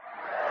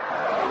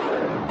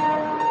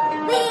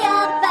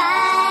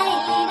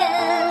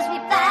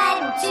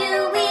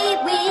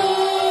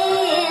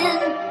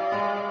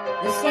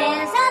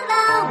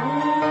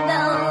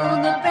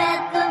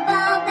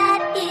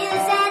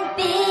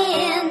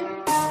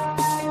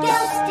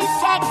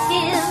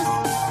detectives.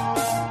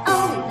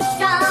 Only the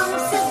strong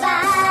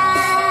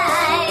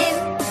survive.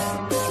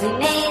 We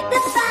made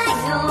the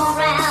final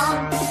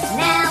round.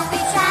 Now we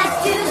try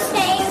to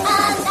stay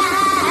alive.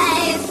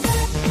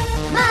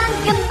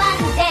 Manga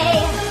Monday,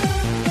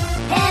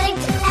 heading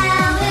to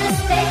outer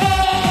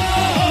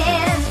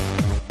space.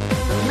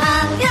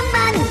 Manga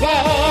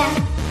Monday,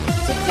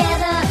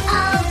 together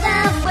all the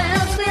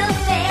worlds will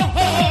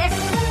face.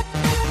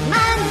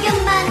 Manga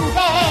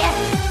Monday,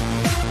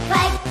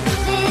 fight to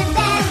live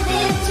and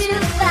live to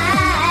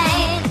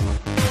fight.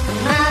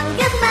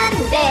 Manga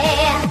Monday,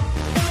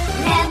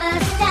 never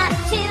stop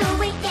till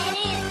we get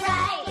it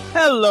right.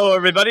 Hello,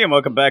 everybody, and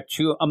welcome back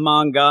to A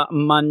Manga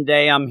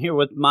Monday. I'm here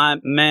with my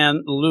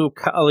man, Luke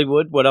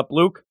Hollywood. What up,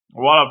 Luke?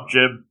 What up,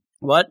 Jim?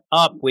 What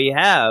up? We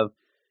have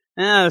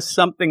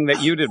something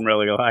that you didn't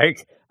really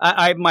like.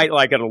 I might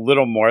like it a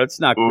little more. It's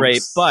not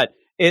great, but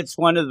it's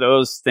one of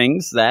those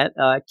things that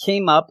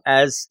came up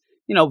as,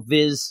 you know,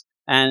 Viz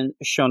and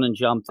Shonen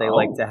Jump. They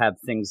like to have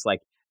things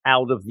like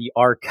out of the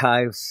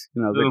archives.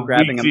 You know, they're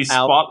grabbing them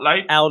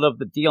out of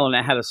the deal, and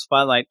it had a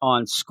spotlight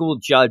on School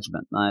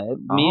Judgment.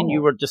 Me and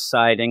you were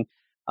deciding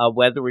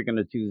whether we're going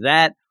to do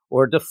that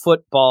or the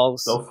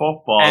footballs. And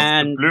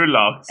the Blue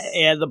Locks.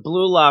 Yeah, the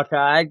Blue Lock.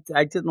 I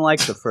didn't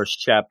like the first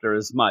chapter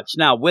as much.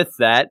 Now, with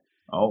that,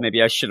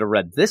 maybe I should have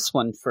read this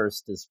one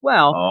first as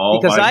well,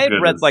 because I had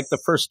read like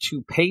the first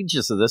 2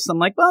 pages of this. I'm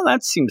like, well,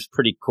 that seems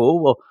pretty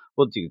cool.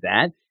 We'll do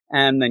that.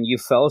 And then you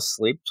fell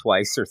asleep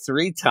twice or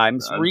 3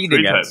 times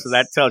reading it. So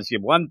that tells you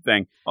one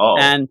thing.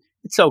 And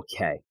it's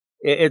okay.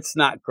 It's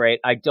not great.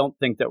 I don't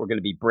think that we're going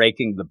to be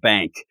breaking the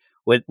bank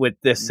with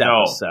this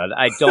episode.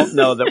 I don't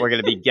know that we're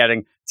going to be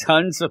getting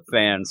tons of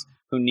fans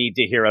who need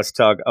to hear us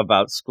talk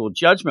about School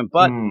Judgment.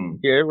 But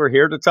here we're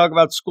here to talk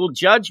about School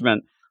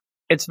Judgment.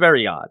 It's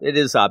very odd. It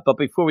is odd. But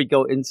before we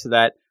go into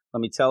that, let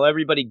me tell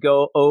everybody,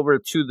 go over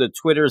to the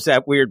Twitters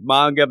at Weird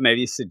Manga.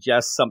 Maybe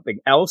suggest something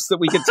else that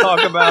we could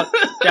talk about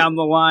down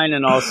the line,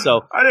 and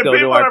also go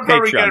to our Patreon.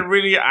 Probably get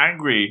really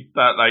angry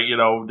that, like, you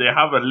know, they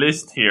have a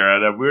list here,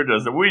 and we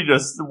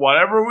just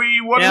whatever we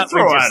want to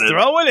throw at it.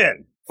 Throw it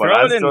in.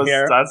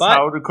 That's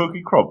how the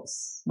cookie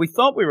crumbles. We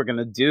thought we were going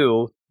to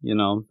do, you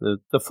know,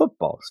 the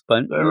footballs,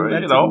 but that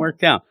didn't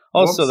work out.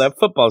 Also, that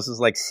footballs is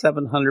like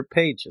 700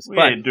 pages.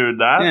 We ain't doing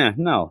that. Yeah,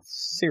 no,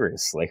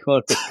 seriously. We'll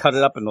have to cut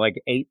it up into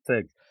like 8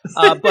 things.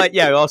 But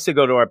yeah, also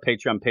go to our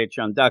Patreon,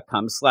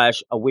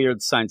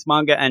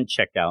 patreon.com/aweirdScienceManga, and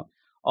check out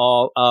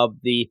all of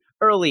the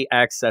early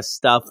access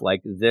stuff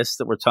like this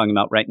that we're talking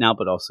about right now,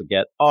 but also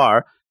get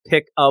our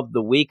Pick of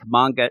the Week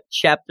manga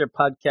chapter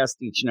podcast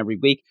each and every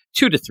week,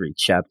 2 to 3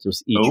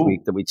 chapters each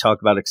week that we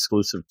talk about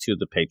exclusive to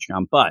the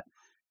Patreon. But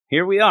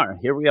here we are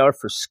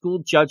for School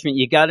Judgment.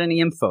 You got any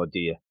info, do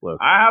you,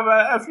 Luke? I have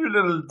a few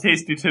little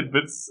tasty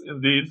tidbits,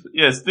 indeed.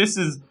 Yes, this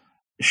is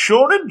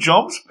Shonen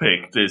Jump's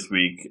pick this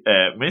week.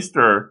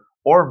 Mr.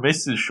 or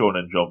Mrs.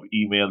 Shonen Jump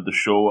emailed the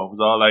show and was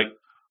all like,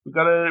 we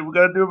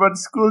gotta do about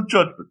School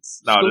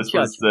Judgments. Now,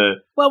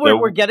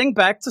 we're getting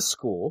back to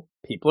school.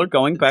 People are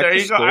going back to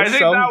school. I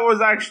think that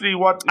was actually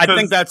what... I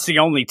think that's the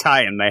only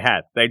tie-in they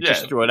had. They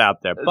just threw it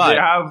out there. But they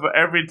have,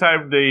 every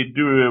time they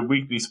do a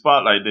weekly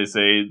spotlight, they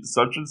say,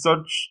 such and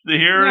such,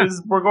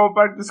 we're going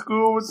back to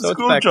school with School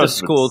Judgment. So it's back to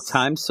school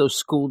time, so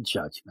School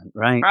Judgment,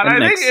 right?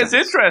 And I think it's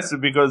interesting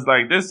because,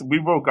 like, this, we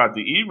both got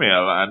the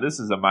email, and this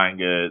is a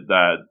manga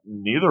that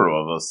neither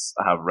of us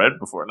have read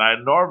before. And I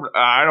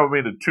don't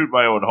mean to toot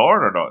my own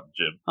horn or not,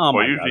 Jim. Oh,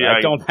 my God,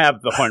 I don't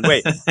have the horn.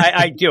 Wait,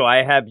 I do.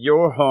 I have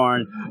your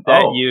horn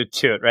that you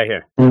toot right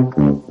here.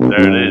 There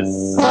it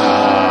is.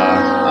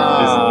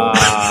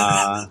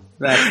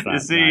 That's you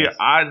see, nice.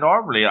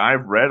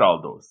 I've read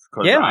all those.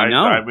 Yeah, I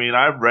know. I mean,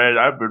 I've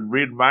been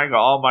reading manga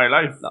all my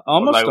life.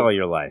 Almost all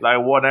your life. Like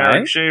one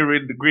Eric Shea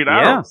reading the Green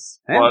Arrows.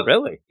 Yeah,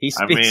 really. He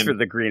speaks for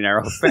the Green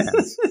Arrow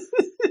fans.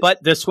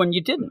 But this one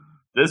you didn't.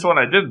 This one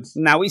I didn't.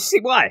 Now we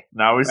see why.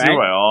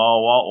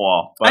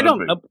 Oh, I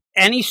don't know.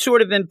 Any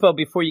sort of info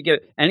before you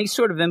get it. Any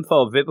sort of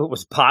info if it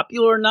was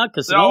popular or not?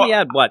 Because it only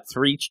had, what,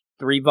 three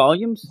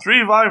volumes?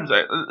 3 volumes.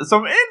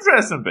 Some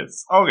interesting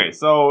bits. Okay,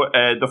 so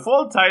the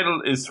full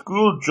title is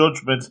School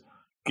Judgment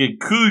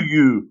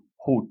Gikuyu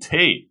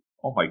Hote.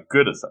 Oh my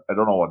goodness, I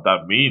don't know what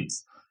that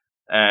means.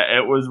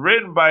 It was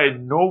written by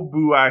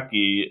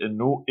Nobuaki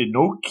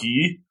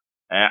Inoki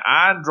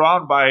and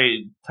drawn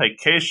by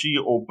Takeshi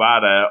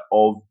Obata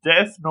of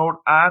Death Note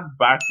and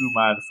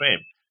Bakuman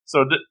fame.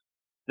 So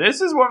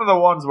this is one of the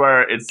ones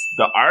where it's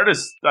the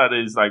artist that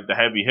is like the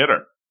heavy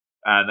hitter,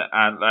 and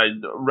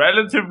like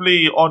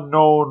relatively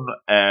unknown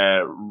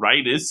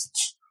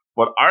writist,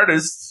 but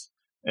artist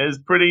is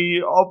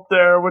pretty up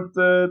there with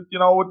the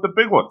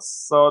big ones.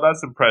 So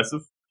that's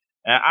impressive.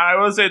 And I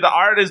will say the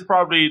art is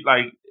probably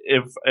like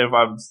if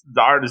I'm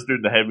the artist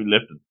doing the heavy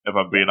lifting. If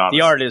I'm being honest,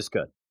 the art is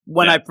good.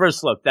 When I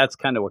first looked, that's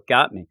kind of what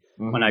got me.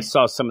 When I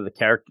saw some of the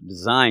character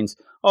designs.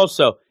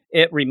 Also,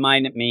 it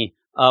reminded me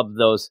of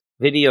those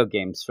video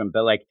games from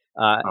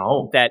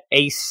that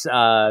Ace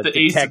the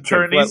Ace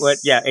Attorney.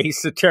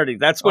 Ace Attorney.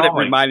 That's what it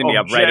reminded me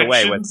of right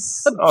away. With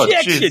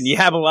Objection. You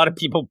have a lot of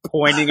people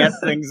pointing at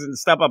things and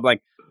stuff. I'm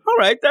like, all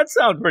right, that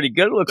sounds pretty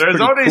good. Looks There's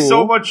pretty only cool.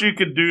 so much you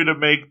can do to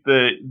make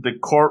the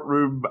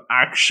courtroom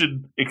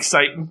action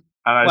exciting.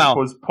 And I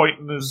suppose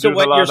pointing is doing a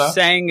lot of that. So what you're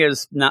saying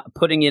is not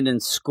putting it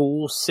in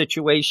school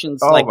situations.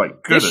 Oh, my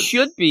goodness. This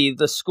should be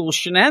the school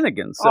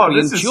shenanigans that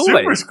we this enjoy. is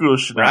super school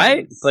shenanigans.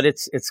 Right? But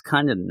it's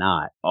kind of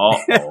not.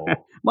 Uh-oh.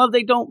 Well,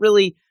 they don't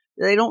really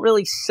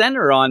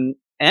center on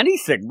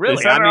anything, really.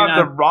 They center on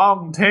the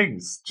wrong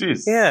things.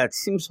 Jeez. Yeah, it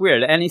seems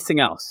weird.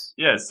 Anything else?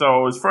 Yeah, so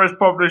it was first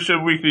published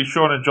in Weekly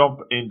Shonen Jump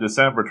in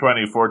December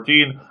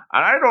 2014, and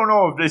I don't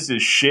know if this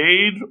is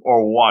shade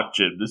or what,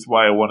 Jim. This is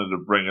why I wanted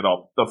to bring it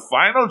up. The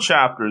final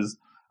chapters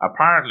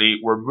apparently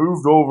were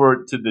moved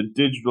over to the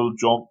Digital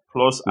Jump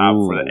Plus app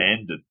for the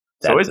ending.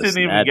 So it didn't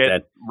even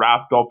get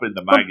wrapped up in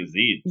the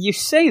magazine. You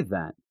say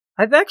that.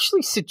 I've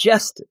actually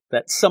suggested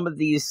that some of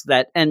these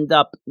that end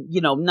up,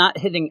 not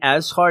hitting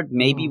as hard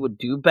maybe would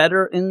do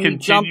better in the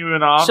Jump.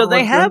 On so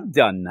they have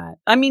done that.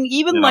 I mean,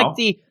 even like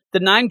the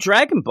 9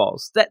 Dragon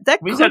Balls, that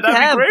could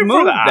have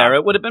moved there.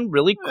 It would have been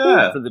really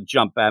cool for the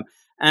Jump app.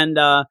 And,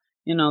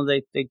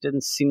 they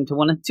didn't seem to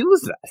want to do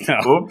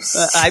that. No.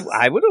 Oops.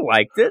 I would have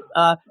liked it.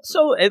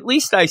 So at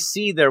least I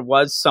see there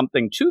was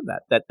something to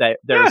that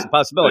there's a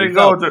possibility.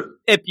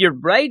 If you're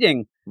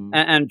writing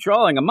and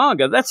drawing a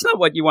manga, that's not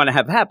what you want to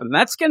have happen.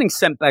 That's getting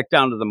sent back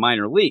down to the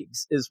minor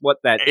leagues, is what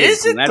that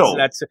is. Is it, though?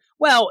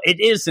 Well, it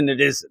is and it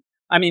isn't.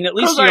 I mean, at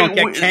least you don't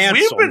get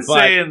canceled.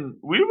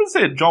 We've been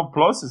saying Jump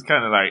Plus is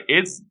kind of like,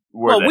 it's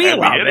where the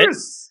heavy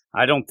hitters.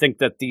 I don't think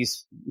that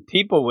these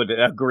people would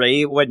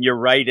agree when you're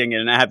writing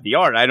and have the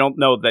art. I don't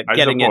know that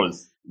getting it,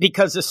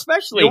 because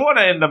especially you want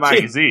to end the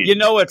magazine.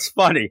 It's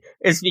funny.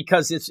 It's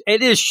because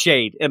it is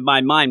shade in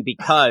my mind,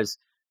 because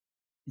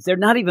they're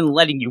not even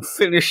letting you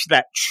finish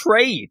that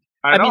trade.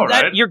 I know,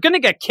 right? You're going to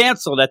get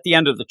canceled at the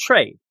end of the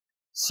trade,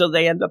 so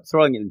they end up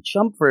throwing it in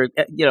Jump for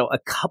a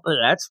couple.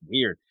 That's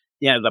weird.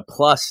 Yeah, the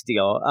Plus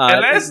deal.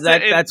 That's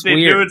they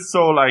weird. do it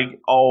so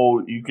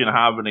you can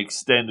have an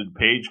extended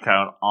page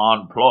count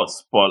on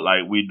Plus, but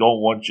we don't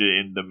want you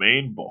in the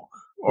main book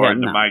or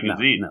in the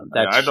magazine. No,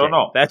 that's I don't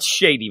know. That's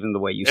shady, even the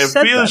way you said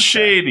that. It feels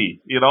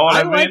shady. You know what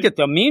I mean? I like it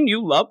though. Me and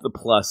you love the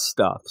Plus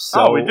stuff.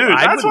 So we do.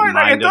 That's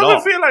why it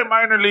doesn't feel like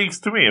minor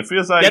leagues to me. It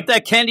feels like get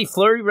that Candy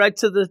Flurry right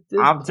to the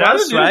I'm Plus,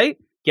 telling you. right?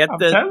 Get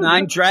the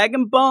 9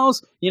 Dragon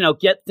Balls.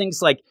 Get things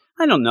like,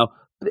 I don't know,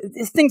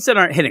 things that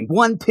aren't hitting.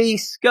 One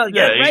Piece, get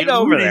right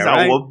over there.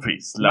 Right? One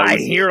Piece, My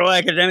Hero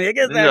Academia,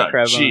 get that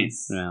crap.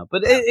 Yeah,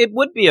 but it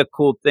would be a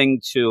cool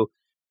thing to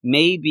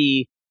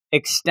maybe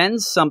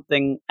extend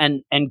something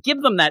and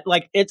give them that.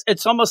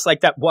 It's almost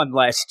like that one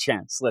last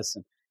chance.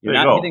 Listen, you're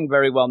not hitting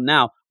very well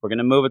now. We're going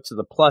to move it to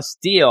the Plus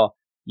deal.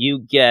 You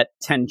get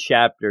 10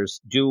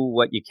 chapters. Do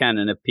what you can,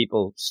 and if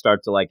people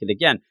start to like it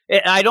again,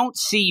 I don't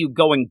see you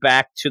going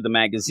back to the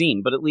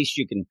magazine, but at least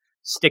you can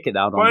stick it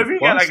out on the Plus.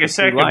 Well, if you get a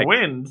second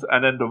wind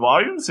and then the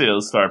volume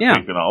sales start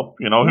picking up,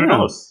 who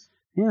knows?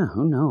 Yeah,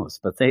 who knows?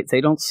 But they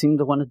don't seem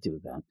to want to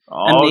do that.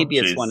 And maybe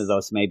it's one of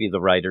those, maybe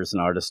the writers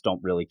and artists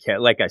don't really care.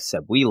 Like I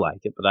said, we like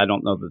it, but I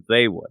don't know that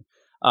they would.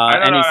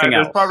 Anything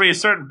else? There's probably a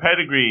certain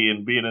pedigree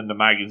in being in the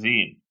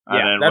magazine.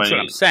 And that's what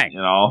I'm saying.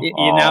 Now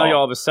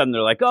all of a sudden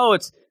they're like, oh,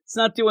 it's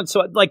not doing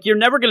so. Like, you're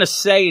never going to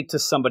say to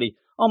somebody,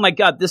 oh my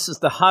God, this is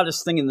the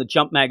hottest thing in the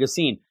Jump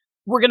magazine.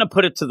 We're going to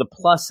put it to the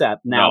Plus app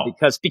now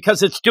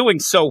because it's doing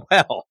so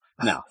well.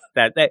 No,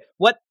 that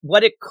what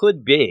it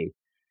could be,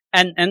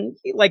 and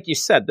like you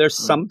said, there's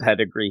some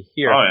pedigree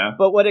here. Oh, yeah.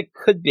 But what it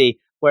could be,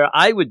 where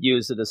I would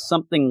use it, is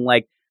something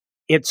like,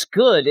 it's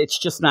good, it's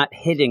just not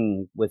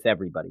hitting with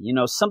everybody.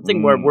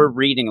 Something where we're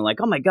reading and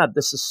like, oh my God,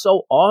 this is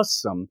so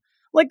awesome.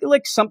 Like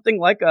something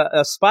like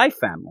a Spy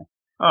Family.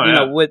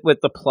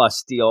 With the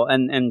Plus deal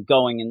and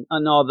going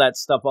and all that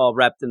stuff all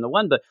wrapped into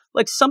one, but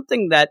like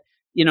something that,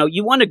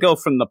 you want to go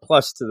from the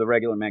Plus to the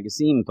regular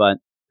magazine, but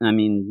I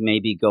mean,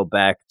 maybe go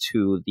back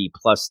to the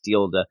Plus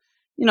deal to,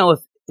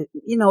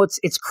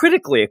 it's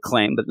critically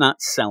acclaimed, but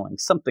not selling,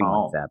 something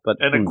like that. But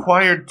an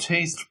acquired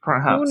taste,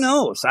 perhaps. Who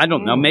knows? I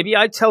don't know. Maybe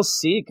I Tell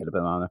C could have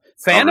been on there.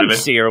 Phantom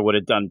Seer would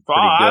have done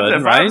pretty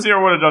good, right? Phantom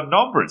Seer would have done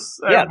numbers.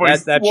 Yeah,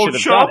 that should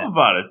have done it.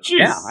 About it. Jeez.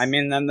 Yeah, I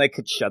mean, then they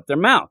could shut their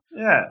mouth.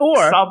 Yeah.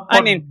 Or,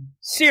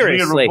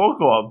 seriously,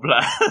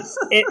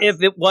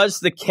 if it was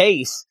the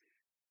case,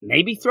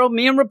 maybe throw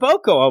me and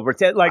Roboco over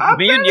to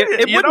me and you.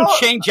 It wouldn't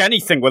change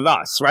anything with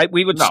us, right?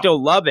 We would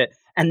still love it,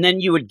 and then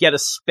you would get a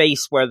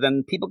space where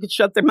then people could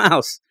shut their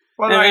mouths.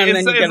 Well,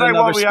 it's like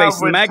what we have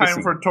with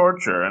Time for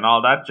Torture and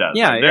all that jazz.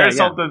 Yeah, there's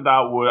something that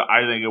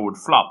I think it would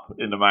flop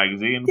in the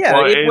magazine.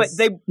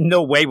 Yeah,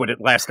 no way would it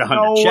last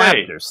 100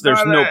 chapters.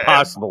 There's no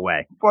possible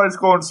way. But it's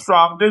going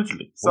strong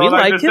digitally. So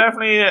there's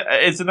definitely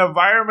it's an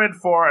environment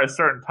for a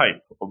certain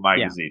type of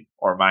magazine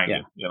or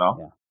manga.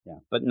 Yeah,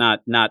 but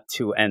not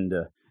to end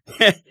the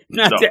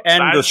to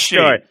end the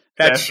story.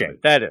 That's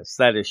shade. That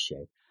is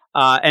shade.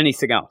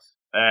 Anything else?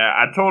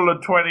 A total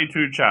of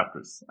 22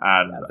 chapters,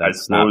 and I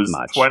suppose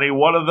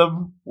 21 of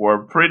them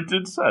were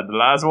printed, and the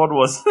last one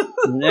was.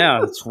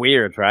 Yeah, it's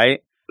weird,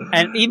 right?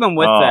 And even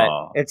with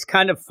that, it's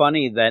kind of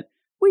funny that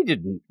we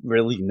didn't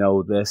really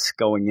know this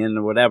going in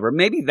or whatever.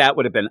 Maybe that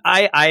would have been,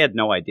 I had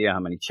no idea how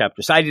many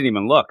chapters. I didn't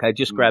even look. I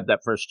just grabbed that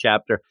first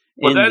chapter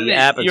in the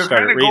app and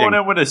started reading. You're kind of going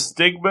in with a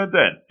stigma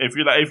then. If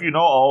you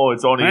know,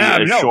 it's only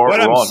a short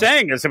run. What I'm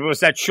saying is if it was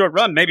that short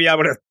run, maybe I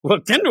would have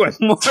looked into it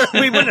more.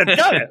 We wouldn't have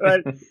done it.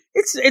 But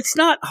it's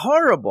not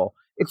horrible.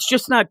 It's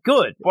just not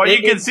good. But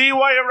you can see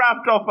why it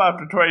wrapped up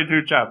after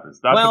 22 chapters.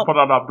 Not to put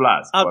on a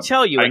blast. I'll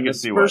tell you, in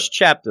this first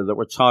chapter that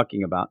we're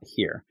talking about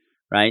here,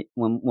 right,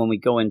 when we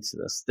go into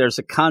this, there's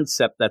a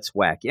concept that's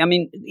wacky. I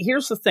mean,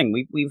 here's the thing.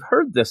 We've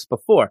heard this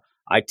before.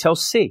 I Tell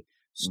C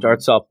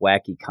starts off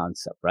wacky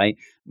concept, right?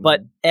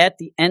 But at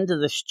the end of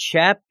this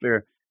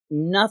chapter,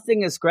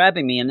 nothing is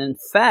grabbing me. And in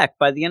fact,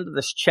 by the end of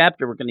this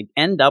chapter, we're going to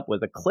end up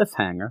with a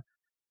cliffhanger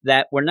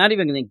that we're not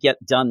even going to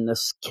get done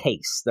this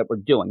case that we're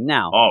doing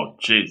now. Oh,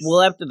 jeez.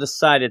 We'll have to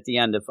decide at the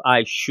end if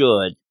I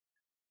should,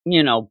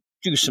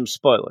 do some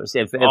spoilers.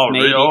 If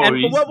maybe.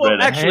 And what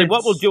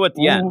we'll do at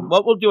the end.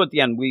 What we'll do at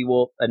the end, we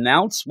will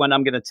announce when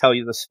I'm going to tell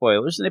you the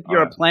spoilers. And if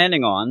you're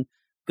planning on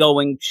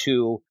going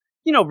to,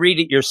 read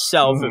it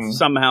yourself, if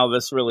somehow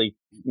this really,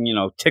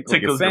 tickles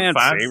your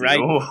fancy, right?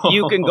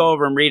 You can go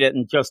over and read it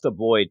and just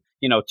avoid,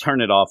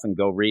 turn it off and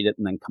go read it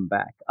and then come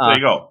back. There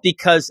you go.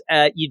 Because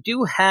you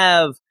do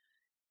have.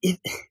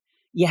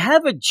 You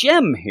have a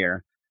gem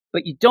here,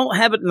 but you don't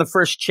have it in the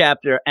first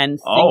chapter, and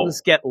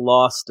things get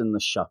lost in the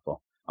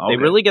shuffle. Okay.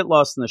 They really get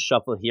lost in the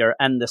shuffle here,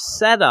 and the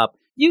setup,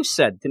 you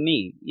said to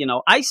me,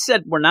 I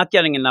said we're not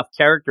getting enough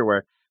character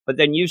work, but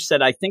then you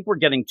said, I think we're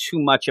getting too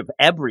much of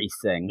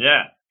everything.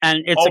 Yeah. And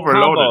it's overloaded.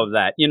 A combo of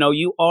that.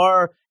 You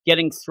are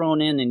getting thrown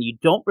in, and you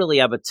don't really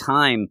have a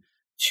time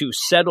to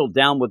settle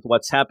down with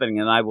what's happening.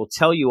 And I will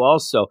tell you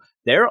also,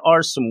 there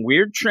are some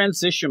weird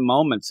transition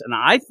moments. And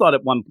I thought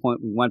at one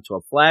point we went to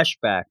a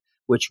flashback,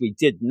 which we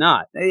did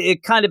not.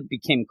 It kind of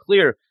became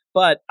clear,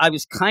 but I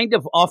was kind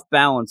of off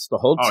balance the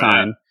whole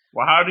time. Yeah.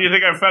 Well, how do you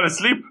think I fell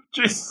asleep?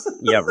 Jeez.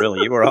 Yeah,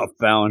 really. You were off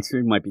balance.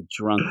 You might be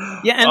drunk.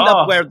 You end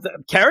up where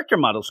the character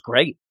model's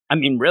great. I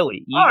mean,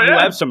 really. You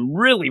have some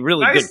really,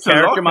 really good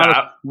character models.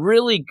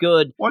 Really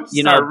good,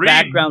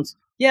 backgrounds.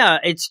 Yeah,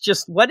 it's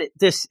just what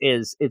this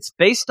is. It's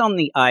based on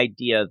the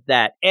idea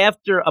that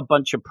after a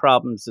bunch of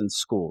problems in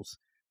schools,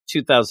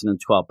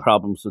 2012,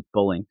 problems with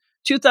bullying,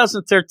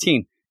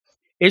 2013,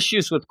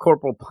 issues with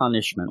corporal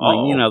punishment,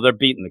 they're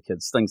beating the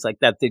kids, things like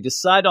that. They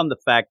decide on the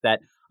fact that,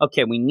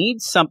 okay, we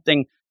need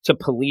something to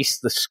police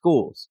the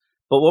schools.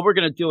 But what we're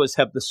going to do is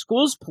have the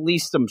schools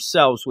police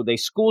themselves with a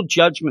school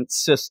judgment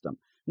system.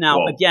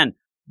 Now, again,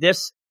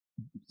 this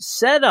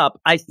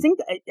setup, I think,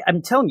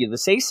 I'm telling you,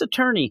 this Ace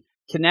Attorney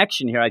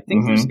connection here. I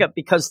think there's got,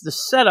 because the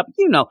setup,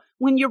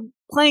 when you're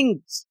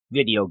playing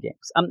video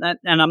games, I'm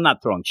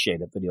not throwing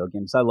shade at video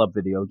games. I love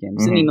video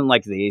games, and even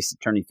like the Ace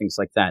Attorney, things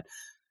like that.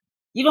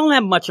 You don't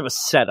have much of a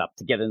setup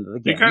to get into the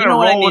game. You kind of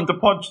roll with the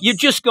punches. You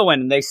just go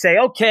in and they say,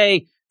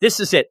 okay, this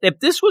is it. If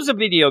this was a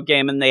video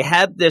game and they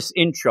had this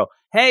intro,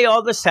 hey,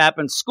 all this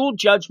happens, school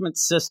judgment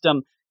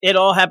system, it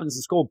all happens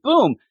in school,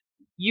 boom.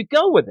 You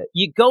go with it.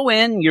 You go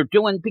in, you're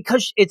doing,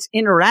 because it's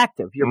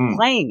interactive. You're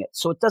playing it,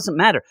 so it doesn't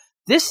matter.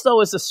 This, though,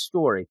 is a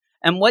story.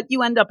 And what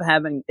you end up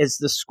having is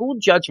the school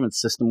judgment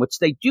system, which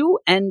they do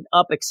end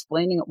up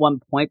explaining at one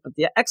point, but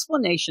the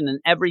explanation and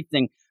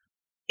everything,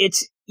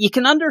 you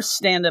can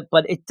understand it,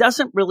 but it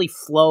doesn't really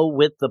flow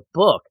with the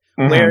book,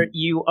 where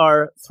you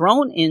are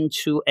thrown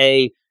into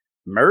a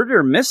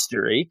murder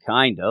mystery,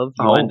 kind of.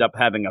 You end up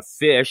having a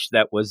fish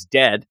that was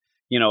dead,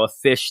 a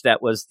fish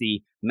that was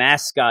the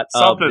mascot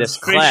of this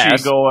class. Something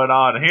fishy going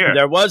on here.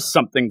 There was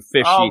something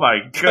fishy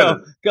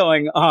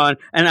going on,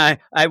 and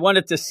I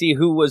wanted to see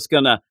who was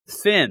going to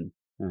fin.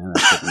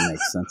 That didn't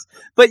make sense.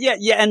 But yeah,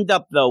 you end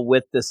up, though,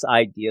 with this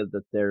idea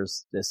that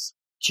there's this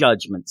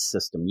judgment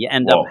system. You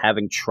end up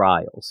having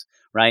trials,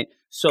 right?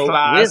 So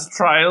class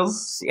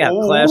trials? Yeah,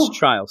 class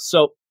trials.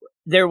 So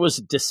there was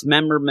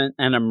dismemberment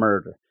and a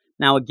murder.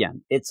 Now,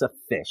 again, it's a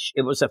fish.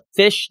 It was a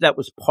fish that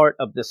was part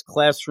of this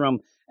classroom,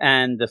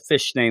 and the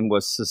fish name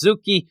was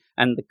Suzuki,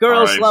 and the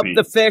girls love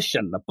the fish,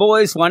 and the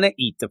boys want to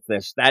eat the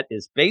fish. That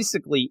is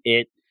basically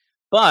it.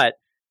 But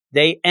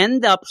they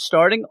end up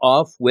starting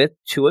off with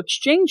 2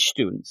 exchange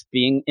students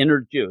being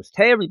introduced.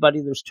 Hey,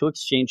 everybody, there's 2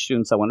 exchange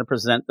students. I want to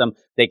present them.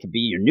 They could be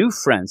your new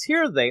friends.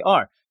 Here they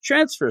are.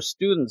 Transfer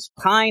students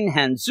Pine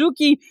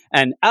Hanzuki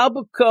and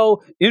Abuko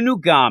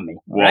Inugami.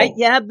 Whoa. Right?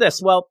 You have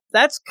this. Well,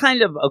 that's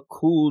kind of a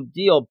cool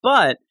deal,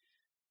 but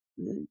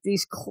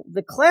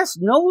the class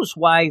knows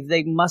why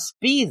they must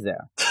be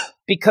there,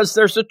 because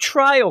there's a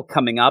trial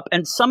coming up,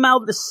 and somehow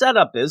the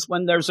setup is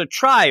when there's a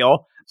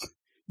trial,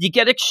 you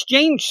get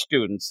exchange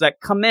students that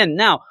come in.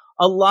 Now,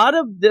 a lot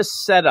of this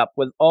setup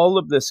with all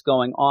of this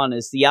going on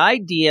is the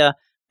idea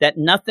that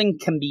nothing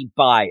can be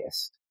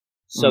biased.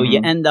 So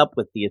you end up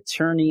with the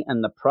attorney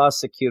and the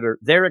prosecutor.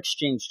 They're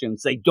exchange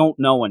students. They don't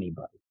know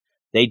anybody.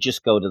 They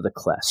just go to the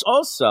class.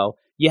 Also,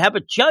 you have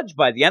a judge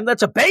by the end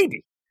that's a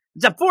baby.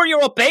 It's a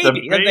 4-year-old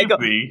baby. And they go,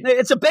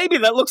 it's a baby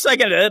that looks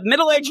like a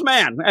middle-aged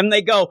man. And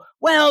they go,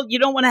 well, you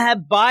don't want to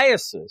have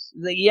biases.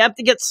 You have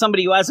to get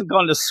somebody who hasn't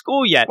gone to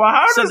school yet. Well,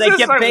 how so does they this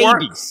get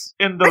babies.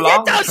 In the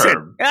long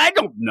term? I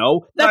don't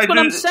know. That's what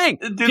I'm saying.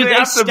 Do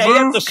they stay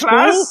at the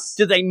school?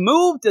 Do they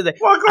move?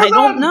 I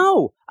don't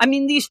know. I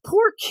mean, these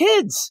poor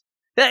kids,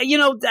 you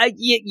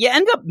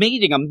end up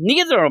meeting them.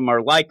 Neither of them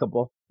are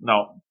likable.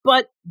 No.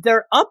 But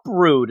they're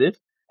uprooted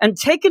and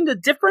taken to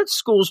different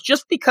schools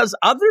just because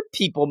other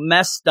people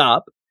messed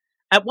up.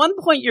 At one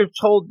point, you're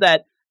told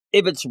that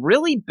if it's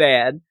really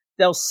bad,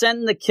 they'll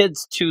send the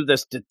kids to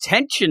this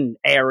detention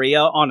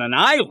area on an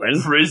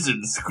island.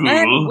 Prison school.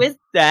 And with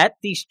that,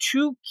 these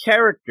two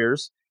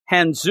characters,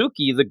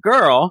 Hanzuki, the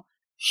girl,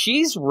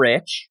 she's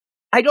rich.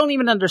 I don't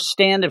even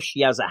understand if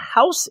she has a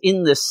house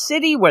in the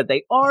city where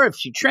they are, if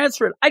she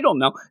transferred. I don't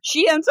know.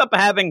 She ends up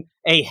having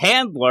a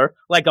handler,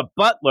 like a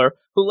butler,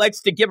 who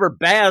likes to give her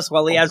baths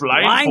while he has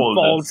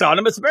blindfolds on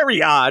him. It's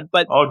very odd.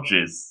 But oh,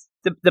 jeez.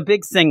 The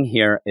big thing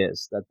here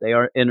is that they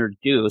are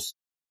introduced,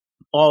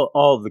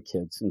 all the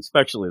kids, and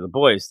especially the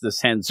boys,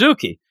 this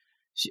Hanzuki.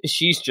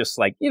 She's just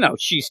like,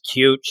 she's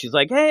cute. She's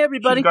like, hey,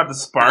 everybody, she's got the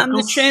sparkles. I'm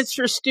the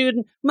transfer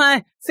student.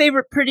 My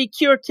favorite pretty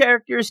Cure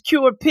character is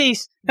Cure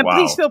Peace. And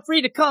please feel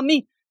free to call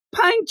me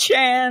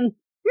Pine-chan.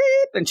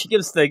 And she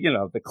gives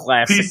the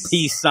classic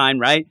peace sign,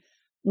 right?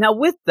 Now,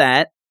 with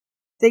that,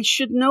 they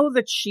should know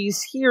that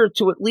she's here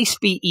to at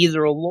least be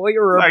either a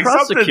lawyer or a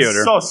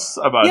prosecutor. Something sus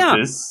about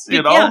this,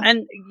 Yeah,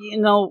 and,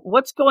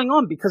 what's going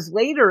on? Because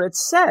later it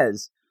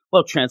says,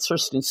 well, transfer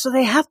students, so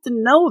they have to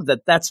know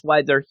that that's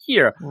why they're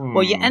here.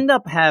 Well, you end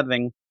up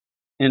having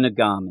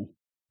Inagami,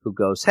 who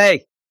goes,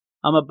 hey,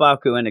 I'm a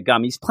Baku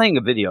Inagami. He's playing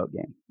a video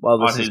game while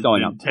this is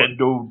going on.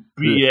 Nintendo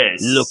BS.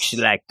 Looks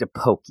like the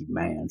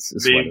Pokemans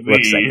is what it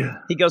looks like.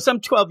 He goes,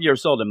 I'm 12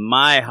 years old, and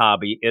my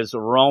hobby is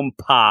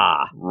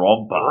Rompa.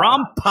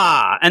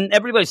 Rompa. And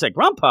everybody's like,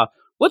 Rompa?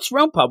 What's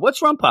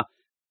Rompa?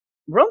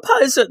 Rompa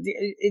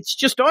it's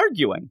just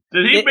arguing.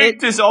 Did he make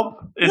this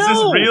up? Is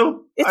this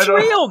real? It's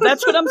real.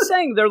 That's what I'm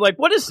saying. They're like,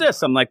 what is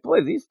this? I'm like,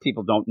 boy, these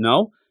people don't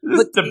know.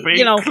 This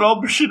debate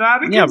club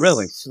shenanigans? Yeah,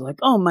 really. She's like,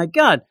 oh my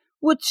God,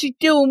 what's he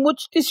doing?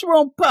 What's this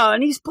Rompa?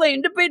 And he's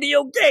playing the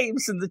video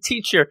games. And the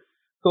teacher,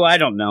 who I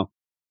don't know,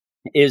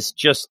 is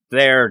just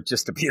there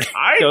just to be there.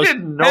 I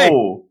didn't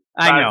know.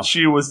 I know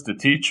she was the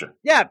teacher.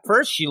 Yeah, at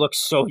first she looks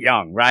so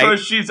young, right? So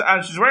she's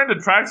wearing the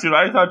tracksuit.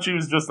 I thought she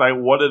was just like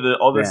one of the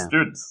other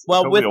students.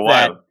 Well, with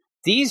that,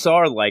 these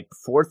are like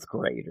fourth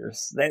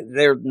graders.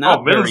 They're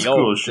not middle very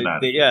school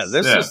old.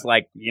 This is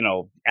like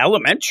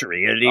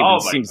elementary. It even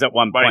seems at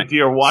one point. My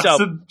dear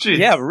Watson. So,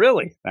 yeah,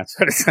 really. That's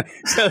what it's.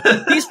 So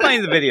he's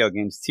playing the video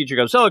games. The teacher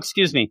goes, "Oh,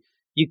 excuse me,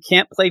 you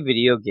can't play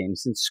video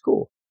games in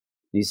school."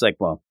 And he's like,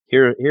 "Well,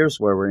 here's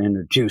where we're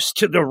introduced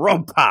to the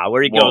Rompa,"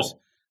 where he goes,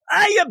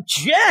 I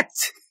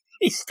object!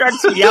 He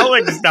starts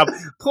yelling stuff,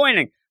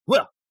 pointing.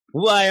 Well,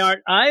 why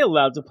aren't I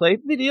allowed to play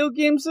video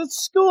games at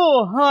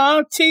school,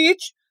 huh,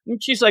 teach?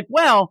 And she's like,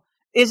 well,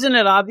 isn't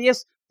it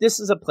obvious? This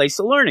is a place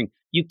of learning.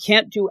 You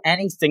can't do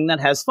anything that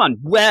has fun.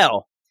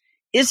 Well,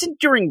 isn't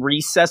during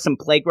recess and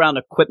playground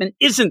equipment,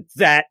 isn't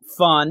that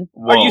fun?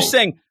 Whoa. Are you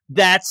saying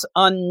that's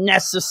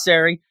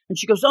unnecessary? And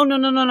she goes, oh,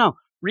 no.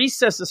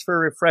 Recess is for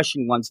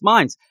refreshing one's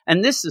minds.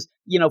 And this is,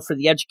 for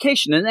the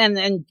education.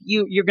 And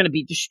you're going to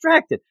be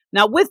distracted.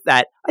 Now, with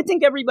that, I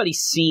think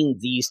everybody's seen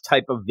these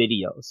type of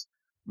videos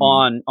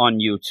on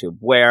YouTube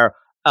where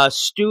a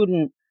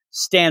student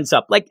stands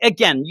up. Like,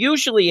 again,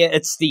 usually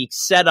it's the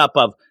setup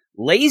of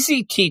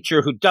lazy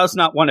teacher who does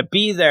not want to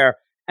be there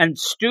and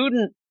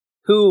student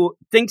who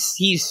thinks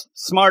he's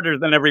smarter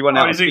than everyone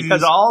else.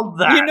 Because all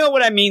that. You know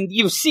what I mean?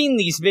 You've seen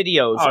these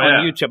videos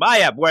on YouTube. I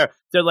have, where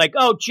they're like,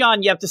 oh,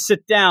 John, you have to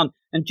sit down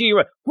and do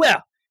your...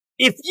 Well,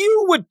 if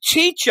you would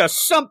teach us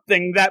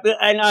something that...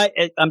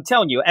 And I'm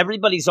telling you,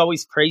 everybody's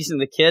always praising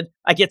the kid.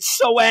 I get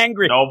so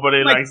angry.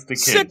 Nobody likes the kid.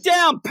 Sit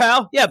down,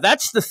 pal. Yeah,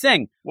 that's the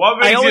thing. What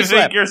makes you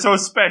think you're so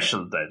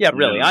special then? Yeah,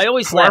 really. I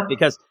always laugh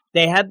because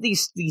they have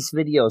these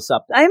videos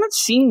up. I haven't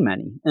seen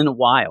many in a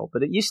while,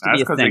 but it used to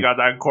be a thing. That's because they got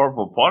that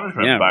corporal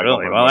punishment back.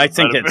 Really. Well, I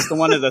think it's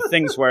one of the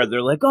things where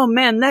they're like, oh,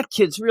 man, that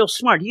kid's real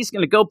smart. He's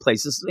going to go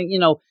places.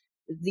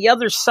 The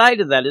other side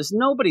of that is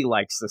nobody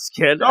likes this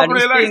kid. Nobody and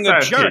he's likes being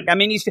a jerk. Kid. I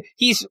mean,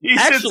 he's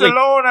actually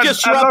alone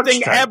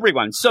disrupting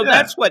everyone. So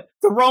that's what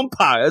the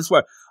Rompa is.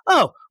 Where,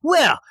 oh,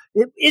 well,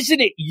 isn't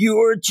it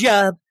your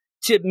job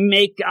to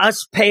make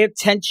us pay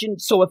attention?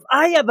 So if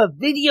I have a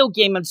video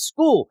game in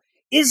school,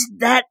 is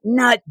that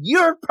not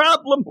your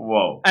problem?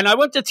 Whoa. And I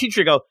went to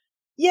teacher and go,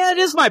 yeah, it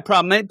is my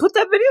problem. Man. Put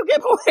that video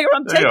game away or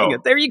I'm taking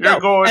it. There you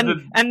go.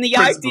 And the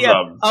idea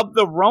of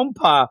the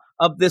Rompa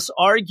of this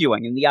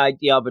arguing and the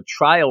idea of a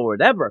trial or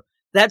whatever,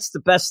 that's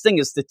the best thing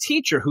is the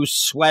teacher who's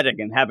sweating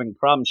and having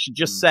problems should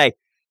just say,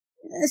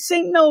 this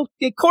ain't no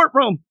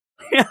courtroom.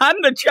 I'm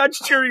the judge,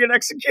 jury, and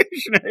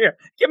executioner here.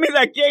 Give me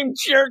that game,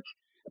 jerk.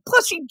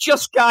 Plus, he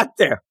just got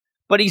there.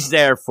 But he's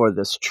there for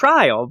this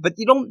trial, but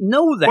you don't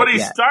know that. But he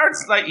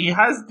starts like he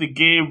has the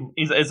game.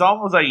 It's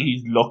almost like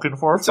he's looking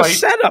for a fight. It's a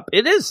setup.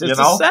 It is. It's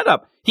a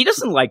setup. He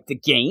doesn't like the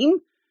game.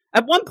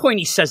 At one point,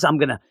 he says, I'm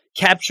going to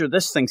capture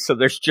this thing. So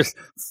there's just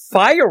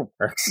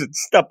fireworks and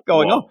stuff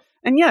going on.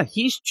 And yeah,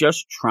 he's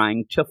just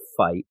trying to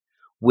fight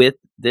with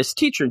this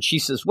teacher. And she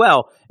says,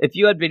 well, if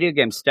you had video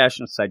games stashed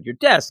inside your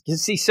desk,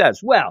 because he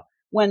says, well,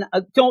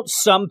 don't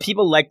some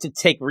people like to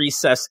take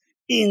recess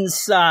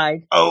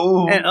inside?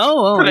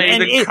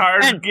 Play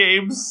card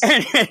games.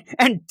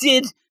 And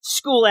did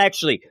school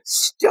actually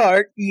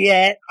start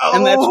yet?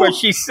 And that's where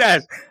she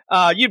says,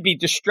 you'd be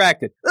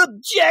distracted.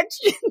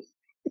 Objection!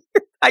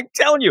 I'm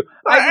telling you,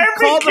 I can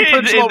call the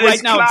principal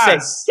right now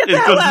and say, get the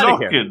hell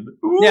out of here.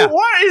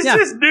 What is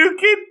this new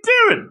kid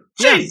doing?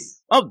 Jeez.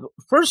 Oh,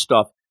 first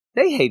off,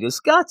 they hate his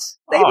guts.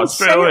 They even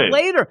say it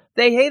later.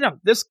 They hate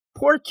him. This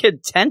poor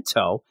kid,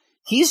 Tento,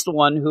 he's the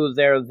one who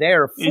they're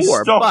there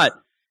for. But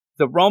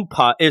the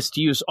Rompa is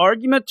to use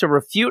argument to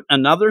refute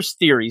another's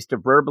theories to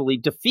verbally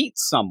defeat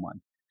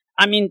someone.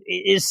 I mean,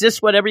 is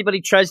this what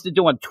everybody tries to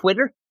do on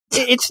Twitter?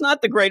 It's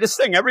not the greatest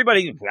thing.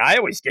 I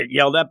always get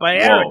yelled at by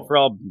Eric for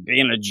all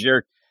being a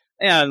jerk.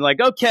 And like,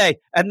 okay.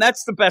 And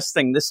that's the best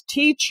thing. This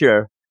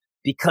teacher,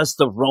 because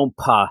the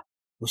Rompa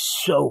was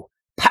so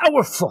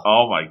powerful.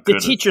 Oh my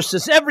goodness. The teacher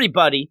says,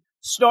 everybody,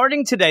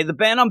 starting today, the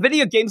ban on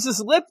video games is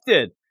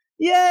lifted.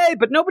 Yay.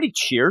 But nobody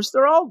cheers.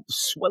 They're all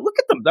look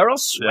at them. They're all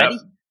sweaty.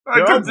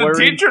 Yeah. The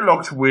teacher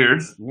looks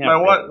weird. Yeah,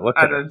 what?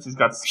 And then she's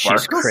got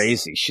sparkles. She's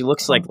crazy. She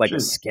looks like a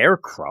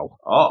scarecrow.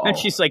 Uh-oh. And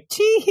she's like,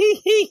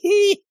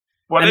 tee-hee-hee-hee.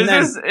 But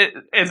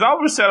it's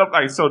always set up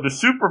like, so the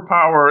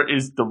superpower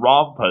is the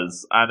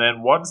Rompas, and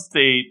then once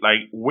they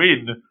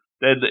win,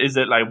 then is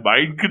it like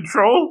mind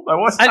control? Like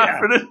what's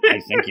happening?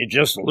 I think you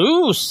just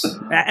lose.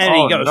 And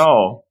he goes,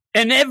 no.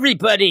 And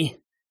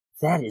everybody,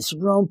 that is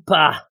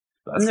Rompa.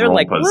 And they're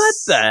like, what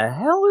the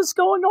hell is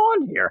going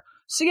on here?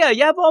 So yeah,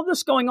 you have all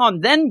this going on.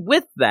 Then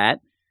with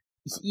that,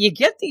 you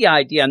get the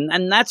idea,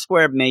 and that's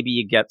where maybe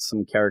you get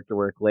some character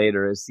work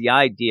later, is the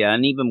idea,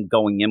 and even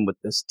going in with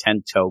this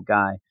Tento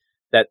guy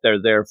that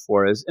they're there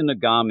for is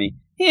Inugami.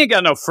 He ain't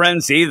got no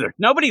friends either.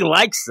 Nobody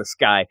likes this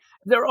guy.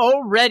 They're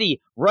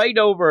already right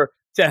over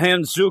to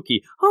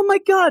Hanzuki. Oh my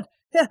God,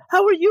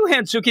 how are you,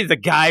 Hanzuki? The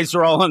guys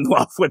are all in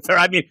love with her.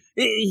 I mean,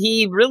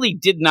 he really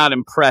did not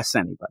impress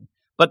anybody.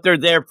 But they're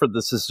there for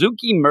the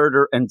Suzuki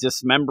murder and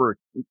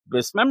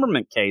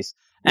dismemberment case,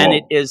 and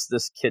it is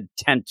this kid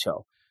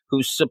Tento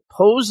who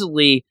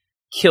supposedly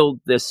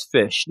killed this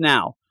fish.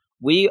 Now,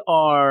 we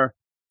are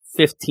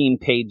 15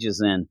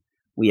 pages in.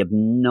 We have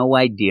no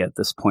idea at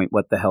this point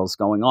what the hell's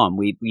going on.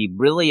 We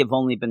really have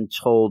only been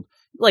told,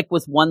 like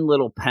with one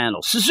little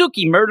panel,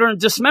 Suzuki murder and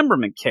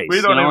dismemberment case.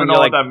 We don't even know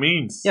what that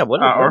means. Yeah,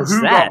 what or is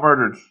who that? Got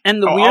murdered.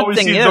 And the weird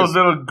thing is, those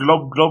little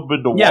glub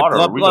in the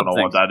water. We don't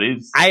know what that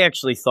is. I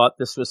actually thought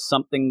this was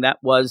something that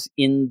was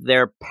in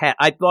their past.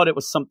 I thought it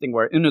was something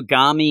where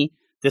Inugami,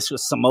 this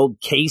was some old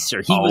case,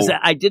 or he was.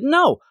 I didn't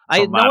know.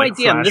 I had no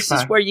idea. And this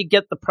is where you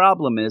get the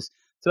problem is.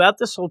 Throughout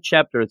this whole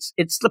chapter,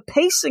 it's the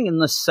pacing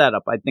and the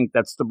setup. I think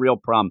that's the real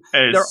problem.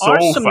 There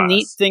are some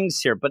neat things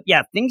here, but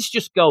yeah, things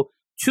just go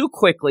too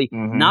quickly,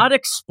 not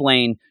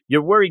explained.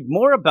 You're worried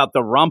more about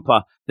the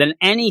Rompa than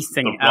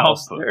anything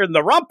else. They're in the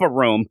Rompa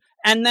room.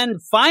 And then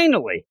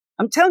finally,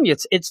 I'm telling you,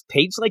 it's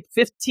page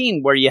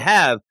 15 where you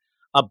have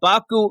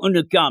Abaku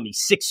Inugami,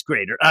 6th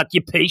grader,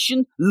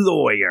 occupation,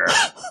 lawyer.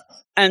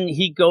 And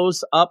he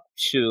goes up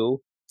to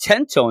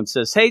Tento and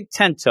says, hey,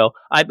 Tento,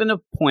 I've been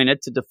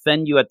appointed to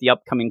defend you at the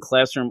upcoming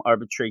classroom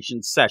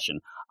arbitration session.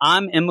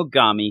 I'm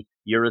Inugami,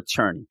 your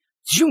attorney.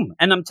 Zoom.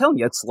 And I'm telling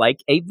you, it's like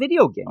a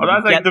video game. Oh,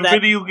 that's like the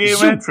video game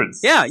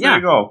entrance. Yeah, there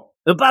you go.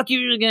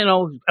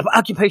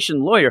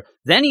 Occupation lawyer.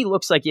 Then he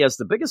looks like he has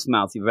the biggest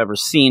mouth you've ever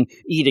seen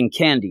eating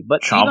candy.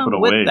 But even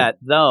with that,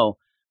 though,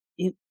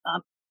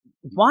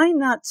 why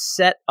not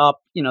set up,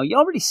 you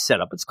already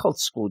set up, it's called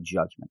school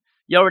judgment.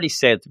 You already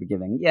say at the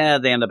beginning,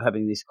 they end up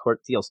having these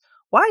court deals.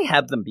 Why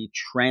have them be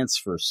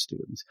transfer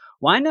students?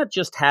 Why not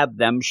just have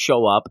them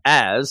show up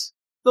as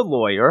the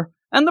lawyer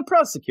and the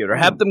prosecutor?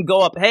 Have them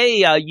go up,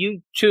 hey,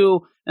 you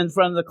two in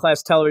front of the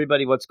class, tell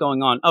everybody what's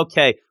going on.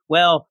 Okay,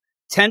 well,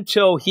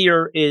 Tento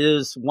here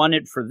is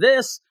wanted for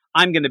this.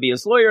 I'm going to be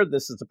his lawyer.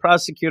 This is the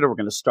prosecutor. We're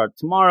going to start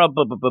tomorrow.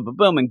 Boom, boom, boom, boom,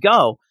 boom, and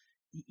go.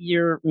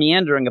 You're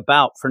meandering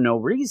about for no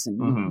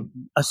reason,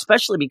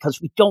 especially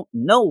because we don't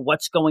know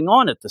what's going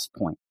on at this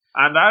point.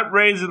 And that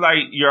raises,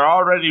 you're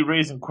already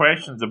raising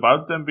questions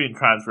about them being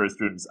transfer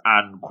students.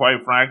 And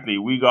quite frankly,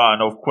 we got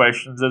enough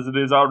questions as it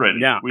is already.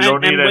 Yeah. We don't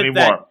need any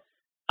more.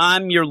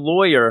 I'm your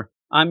lawyer.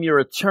 I'm your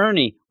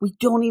attorney. We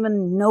don't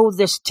even know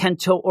this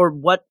Tento or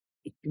what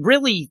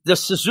really the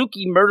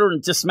Suzuki murder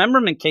and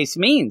dismemberment case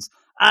means.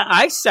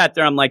 I sat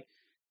there. I'm like,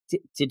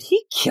 did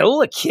he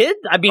kill a kid?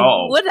 I mean,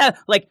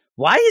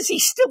 why is he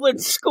still in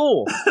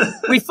school?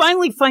 We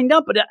finally find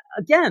out. But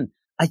again,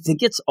 I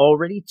think it's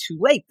already too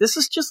late. This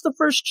is just the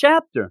first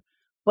chapter.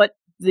 But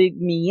the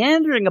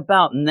meandering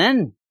about, and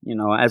then,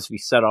 as we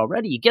said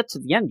already, you get to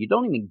the end, you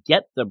don't even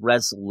get the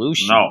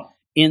resolution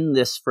in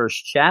this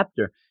first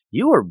chapter.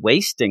 You are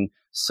wasting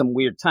some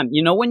weird time.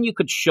 When you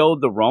could show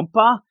the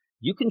Rompa,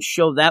 you can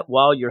show that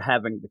while you're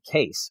having the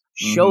case.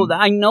 Show that.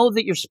 I know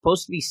that you're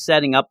supposed to be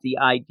setting up the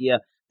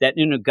idea that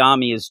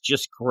Inugami is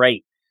just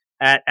great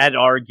at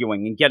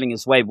arguing and getting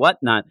his way,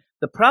 whatnot.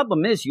 The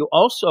problem is you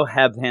also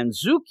have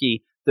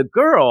Hanzuki, the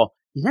girl.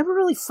 You never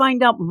really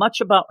find out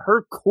much about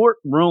her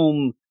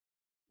courtroom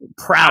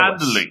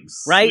prowess,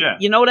 handlings, right? Yeah.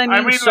 You know what I mean?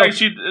 I mean, like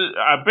she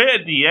a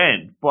bit at the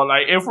end, but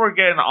like if we're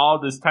getting all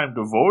this time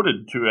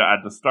devoted to it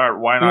at the start,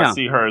 why not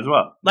see her as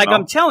well? Like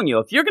I'm telling you,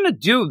 if you're going to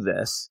do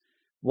this,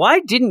 why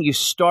didn't you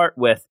start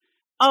with,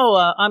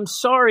 "Oh, I'm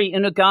sorry,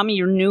 Inugami,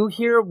 you're new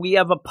here. We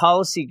have a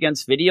policy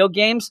against video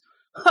games."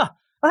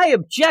 I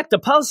object to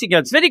policy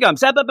against video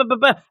games.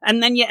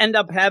 And then you end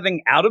up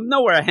having out of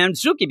nowhere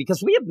Hanzuki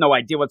because we have no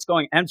idea what's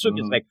going on.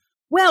 Hanzuki's like,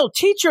 well,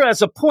 teacher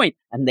has a point.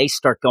 And they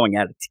start going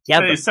at it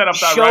together. They set up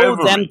that show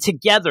rivalry. them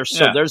together.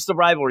 So there's the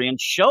rivalry and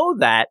show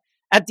that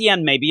at the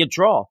end, maybe a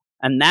draw.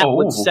 And that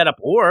would set up,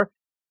 or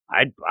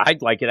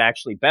I'd like it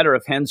actually better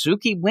if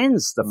Hanzuki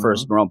wins the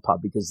first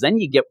Ronpa, because then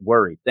you get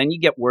worried. Then you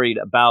get worried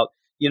about,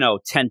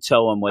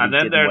 Tento and what he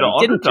did and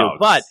what he didn't do.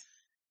 But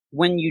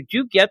when you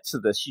do get to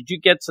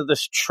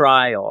this,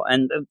 trial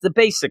and the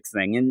basic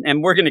thing,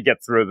 and we're going to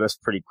get through this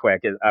pretty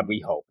quick,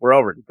 we hope. We're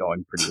already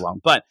going pretty long.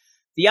 But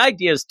the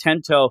idea is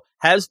Tento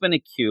has been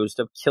accused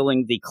of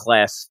killing the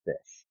class fish.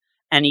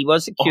 And he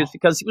was accused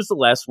because he was the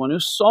last one who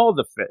saw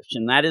the fish,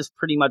 and that is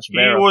pretty much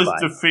verified. He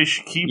was the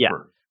fish keeper. Yeah.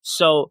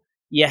 So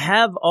you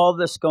have all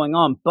this going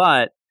on,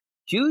 but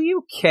do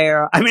you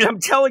care? I mean,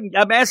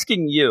 I'm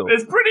asking you.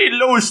 It's pretty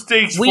low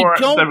stakes for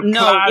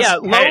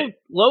the class.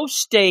 Low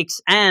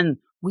stakes, and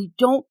we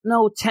don't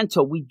know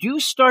Tento. We do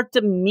start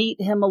to meet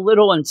him a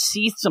little and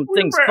see some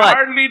things, but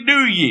hardly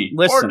knew ye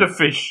listen, or the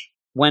fish.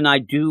 When I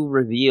do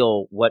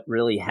reveal what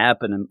really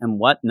happened and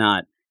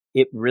whatnot,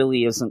 it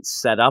really isn't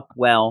set up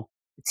well.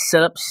 It's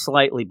set up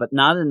slightly, but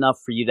not enough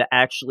for you to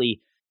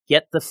actually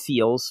get the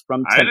feels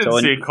from Tento. I didn't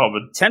see it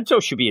coming. Tento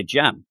should be a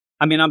gem.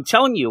 I mean, I'm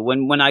telling you,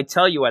 when I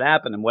tell you what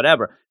happened and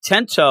whatever,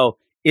 Tento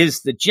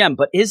is the gem.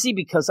 But is he?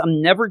 Because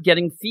I'm never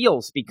getting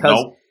feels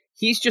because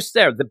he's just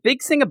there. The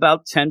big thing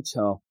about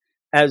Tento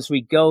as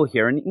we go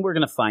here, and we're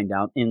going to find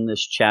out in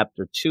this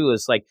chapter too,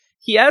 is like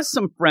he has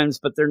some friends,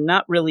 but they're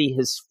not really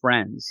his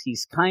friends.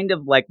 He's kind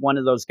of like one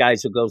of those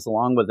guys who goes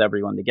along with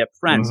everyone to get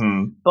friends.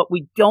 Mm-hmm. But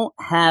we don't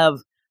have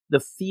the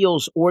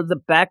feels or the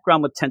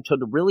background with Tento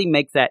to really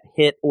make that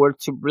hit or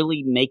to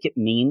really make it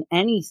mean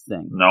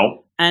anything.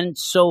 No. And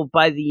so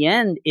by the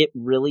end, it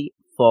really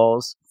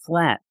falls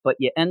flat. But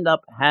you end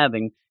up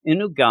having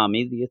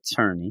Inugami, the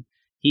attorney.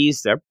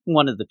 He's there,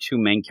 one of the two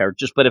main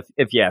characters. But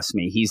if you ask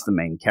me, he's the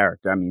main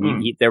character. I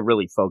mean, they're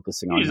really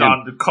focusing on him. He's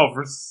on the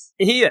covers.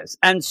 He is.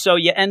 And so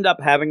you end up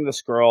having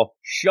this girl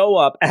show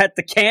up at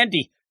the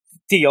candy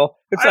deal.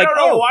 It's I don't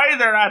know why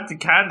they're at the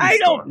candy store. I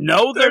don't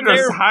know. They're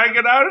just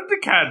hanging out at the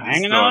candy store.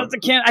 Hanging out at the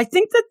candy. I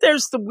think that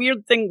there's the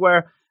weird thing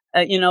where,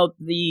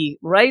 the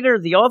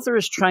author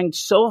is trying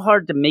so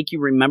hard to make you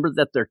remember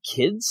that they're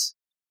kids,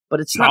 but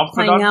it's not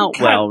playing out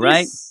well,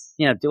 right?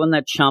 Yeah, doing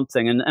that chomp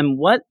thing. And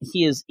what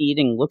he is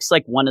eating looks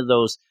like one of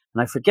those,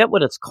 and I forget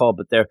what it's called,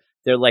 but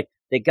they're like,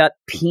 they got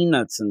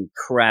peanuts and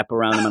crap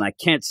around them, and I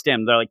can't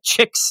stand them. They're like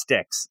chick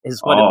sticks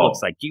is what it looks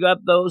like. Do you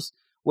have those?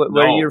 Where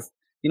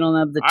you don't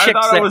have the chick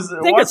sticks?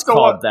 I think it's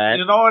called that.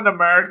 You know, in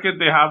America,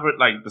 they have it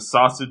like the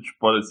sausage,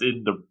 but it's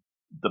in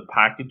the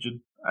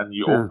packaging, and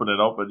you open it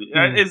up,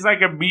 and it's like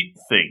a meat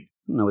thing.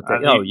 No,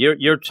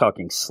 you're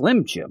talking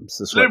Slim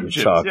Jims is what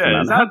you're talking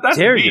about. How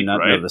dare you not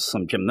know the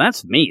Slim Jim?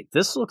 That's meat.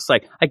 This looks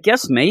like, I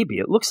guess maybe,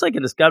 it looks like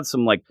it has got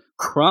some like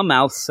crumb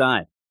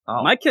outside.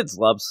 Oh. My kids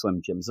love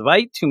Slim Jims. If I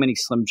eat too many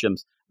Slim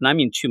Jims, and I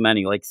mean too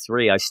many, like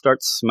 3, I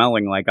start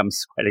smelling like I'm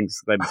sweating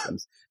Slim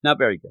Jims. Not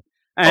very good.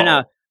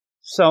 And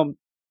so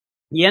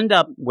you end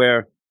up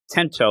where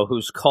Tento,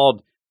 who's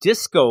called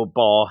Disco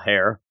Ball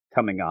Hair,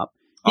 coming up.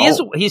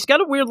 He's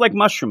got a weird like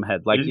mushroom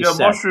head, like you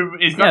said.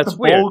 He's got the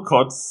bowl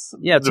cuts.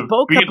 Yeah, it's a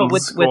bowl cut, but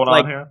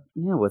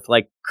with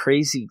like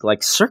crazy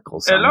like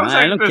circles. It looks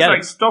like there's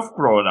like stuff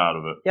growing out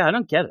of it. Yeah, I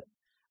don't get it.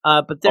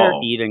 But they're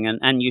eating,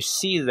 and you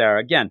see there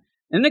again,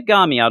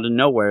 Inugami out of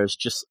nowhere is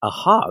just a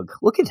hog.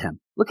 Look at him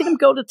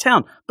go to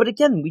town. But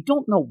again, we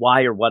don't know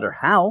why or what or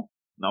how.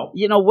 No.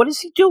 What is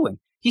he doing?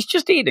 He's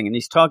just eating, and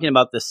he's talking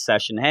about this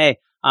session. Hey,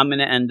 I'm going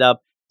to end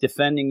up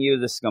defending you.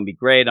 This is going to be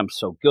great. I'm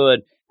so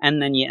good. And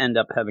then you end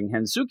up having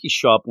Hanzuki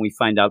show up, and we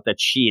find out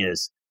that she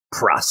is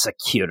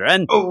prosecutor.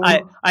 And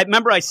I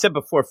remember I said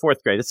before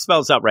 4th grade. It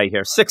spells out right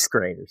here. 6th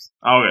graders.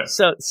 Oh,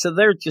 yeah. So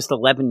they're just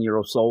 11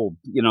 years old,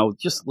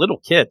 just little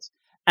kids.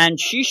 And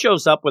she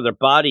shows up with her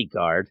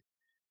bodyguard,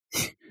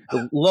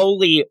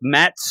 Loli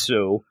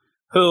Matsu,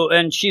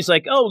 and she's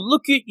like, oh,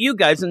 look at you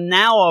guys. And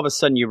now all of a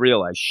sudden you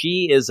realize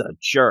she is a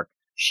jerk.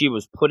 She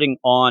was putting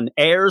on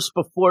airs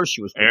before.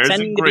 She was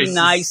pretending to be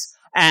nice.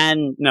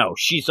 And no,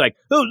 she's like,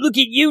 oh, look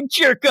at you,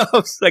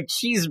 jerkos. Like,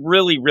 she's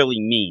really, really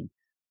mean.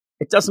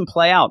 It doesn't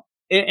play out.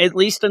 At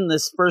least in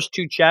this first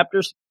 2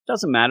 chapters,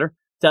 doesn't matter.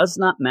 Does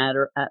not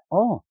matter at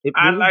all. It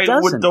really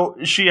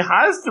doesn't. She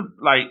has to,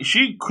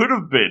 she could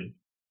have been.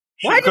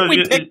 Why did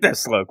we pick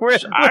this, Luke?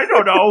 I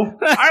don't know.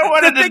 I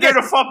wanted to do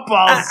the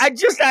footballs. I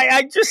just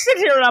sit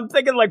here and I'm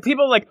thinking, like,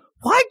 people are like,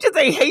 Why do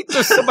they hate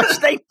this so much?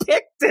 They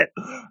picked it.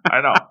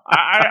 I know.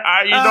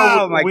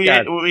 We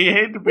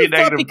hate to be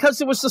negative because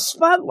it was the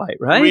spotlight,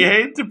 right? We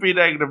hate to be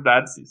negative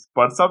Nazis,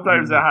 but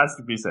sometimes it has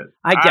to be said.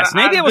 I guess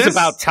maybe it was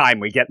about time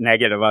we get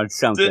negative on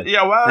something.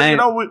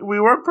 We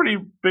were pretty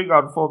big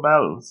on Full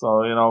Metal,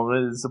 so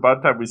it's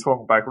about time we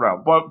swung back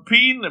around. But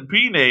Pine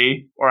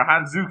or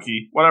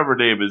Hanzuki, whatever her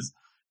name is,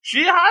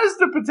 she has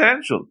the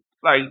potential.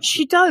 Like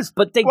she does,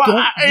 but they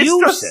don't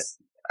use it.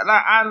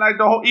 And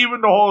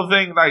the whole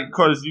thing,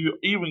 because you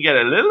even get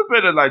a little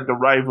bit of the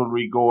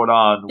rivalry going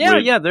on.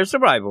 Yeah, there's a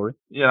rivalry.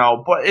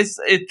 But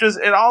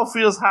it all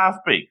feels half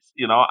baked.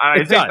 And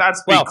I think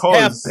that's because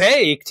half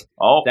baked.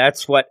 Oh,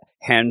 that's what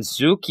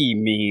Hanzuki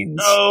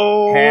means.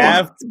 No,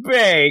 half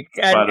baked,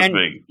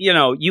 and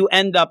you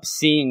end up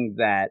seeing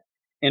that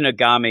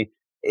Inagami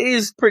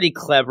is pretty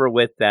clever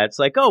with that. It's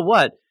like, oh,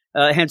 what?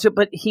 Hanzuki,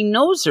 but he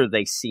knows her,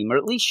 they seem, or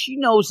at least she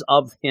knows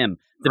of him.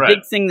 The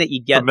big thing that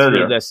you get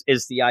through this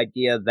is the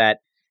idea that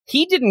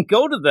he didn't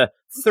go to the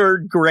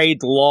third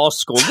grade law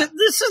school.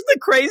 This is the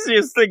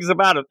craziest things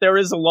about it. There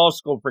is a law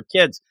school for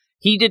kids.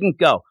 He didn't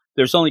go.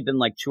 There's only been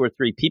 2 or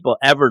 3 people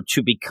ever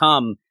to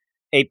become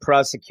a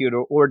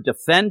prosecutor or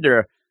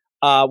defender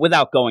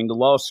without going to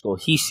law school.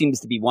 He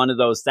seems to be one of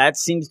those. That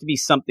seems to be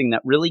something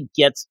that really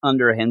gets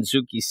under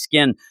Hanzuki's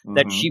skin,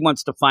 that she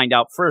wants to find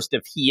out first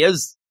if he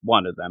is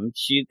one of them.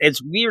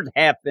 It's weird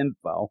half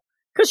info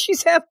because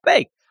she's half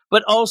baked.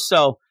 But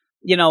also,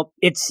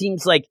 it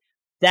seems like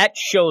that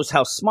shows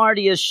how smart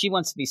he is. She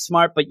wants to be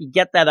smart, but you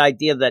get that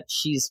idea that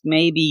she's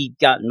maybe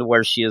gotten to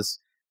where she is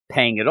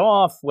paying it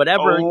off,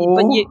 whatever. Oh.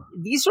 But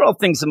these are all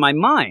things in my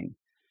mind.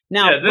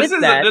 Now,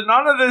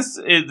 none of this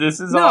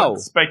is all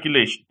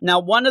speculation.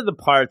 Now, one of the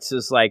parts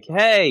is like,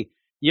 hey,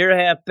 you're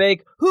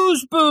half-baked.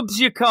 Whose boobs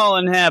you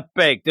calling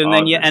half-baked? And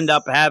then you end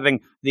up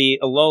having the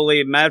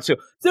Loli Matsu.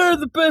 They're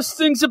the best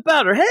things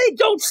about her. Hey,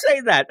 don't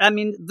say that. I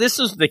mean, this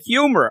is the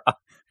humor.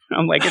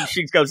 I'm like, and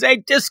she goes,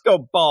 hey, disco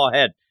ball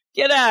head,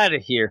 get out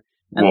of here.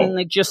 And then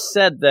they just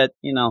said that,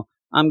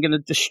 I'm going to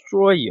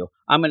destroy you.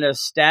 I'm going to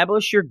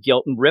establish your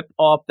guilt and rip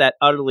off that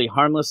utterly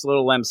harmless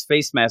little lamb's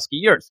face mask of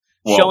yours.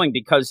 Showing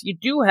because you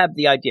do have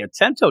the idea.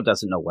 Tento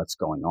doesn't know what's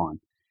going on.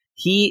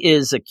 He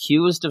is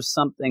accused of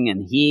something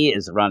and he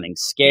is running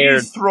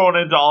scared. He's thrown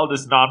into all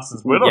this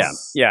nonsense with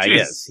us. Yeah,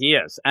 he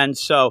is. And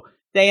so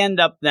they end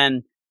up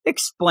then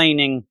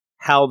explaining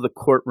how the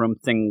courtroom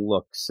thing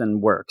looks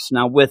and works.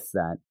 Now with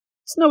that,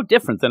 it's no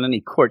different than any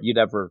court you'd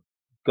ever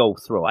go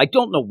through. I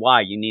don't know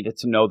why you needed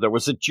to know there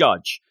was a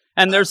judge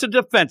and there's a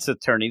defense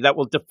attorney that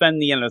will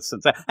defend the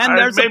innocent, and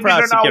there's a prosecutor.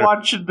 Maybe they're not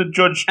watching the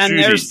judge. And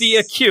there's the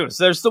accused.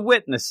 There's the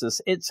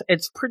witnesses.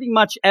 It's pretty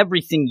much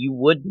everything you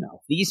would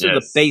know. These are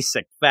the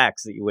basic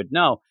facts that you would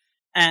know.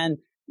 And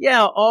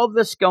all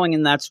this going,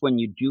 and that's when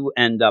you do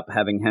end up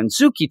having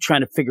Hanzuki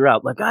trying to figure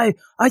out,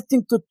 I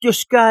think that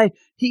this guy,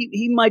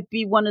 he might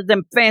be one of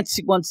them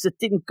fancy ones that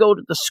didn't go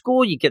to the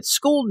school. You get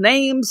school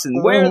names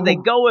and where they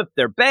go if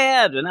they're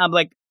bad. And I'm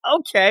like,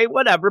 okay,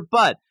 whatever.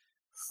 But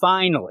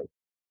finally,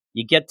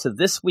 you get to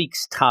this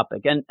week's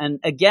topic. And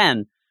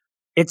again,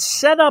 it's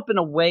set up in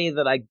a way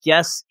that I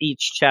guess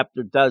each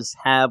chapter does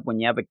have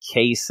when you have a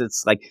case.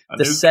 It's like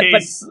but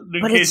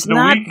it's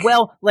not,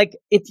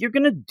 if you're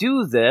going to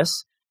do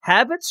this,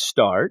 have it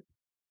start,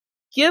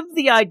 give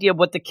the idea of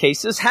what the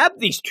case is, have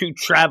these two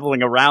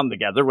traveling around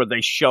together where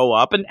they show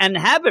up and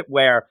have it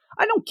where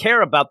I don't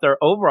care about their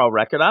overall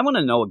record. I want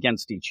to know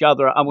against each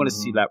other. I want to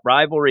see that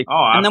rivalry.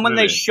 And then when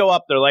they show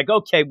up, they're like,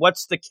 okay,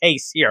 what's the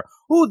case here?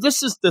 Oh,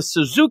 this is the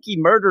Suzuki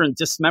murder and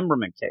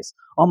dismemberment case.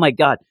 Oh my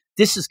God,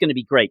 this is going to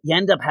be great. You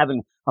end up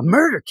having a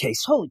murder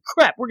case. Holy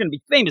crap, we're going to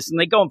be famous. And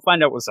they go and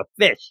find out it was a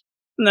fish.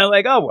 And they're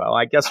like, oh, well,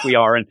 I guess we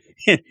are in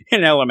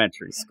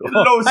elementary school.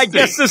 I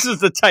guess this is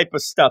the type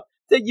of stuff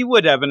that you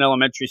would have in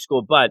elementary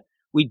school. But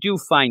we do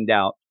find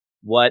out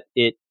what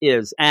it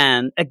is.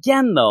 And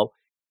again, though,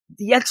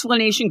 the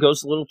explanation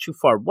goes a little too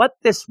far. What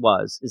this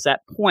was is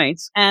at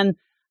points, and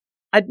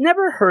I'd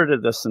never heard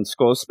of this in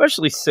school,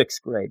 especially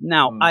 6th grade.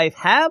 Now, I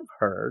have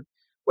heard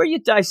where you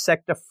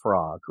dissect a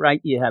frog,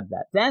 right? You have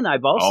that. Then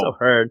I've also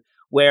heard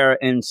where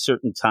in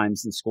certain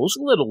times in schools,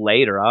 a little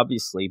later,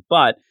 obviously,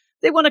 but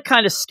they want to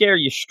kind of scare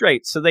you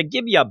straight. So they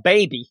give you a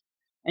baby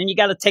and you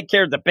got to take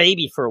care of the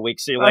baby for a week.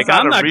 So you're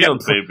I'm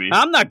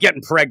not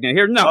getting pregnant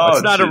here. No,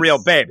 it's not a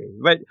real baby.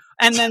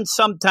 And then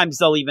sometimes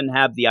they'll even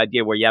have the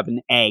idea where you have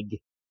an egg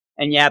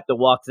and you have to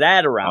walk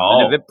that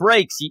around. And if it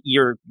breaks,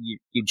 you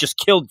just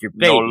killed your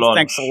baby. No,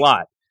 thanks a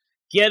lot.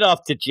 Get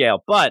off to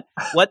jail. But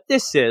what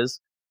this is,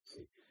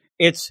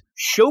 it's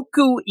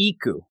shoku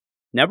iku.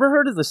 Never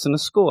heard of this in a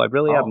school. I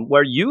really haven't.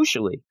 Where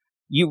usually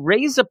you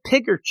raise a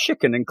pig or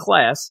chicken in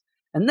class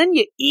and then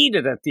you eat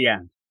it at the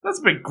end. That's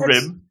a bit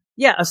grim.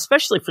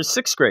 Especially for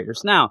 6th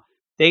graders. Now,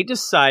 they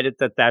decided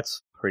that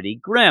that's pretty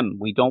grim.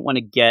 We don't want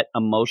to get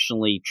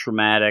emotionally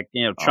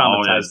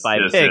traumatized by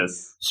a pig.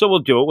 Yes. So we'll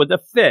do it with a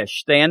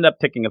fish. They end up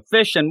picking a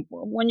fish. And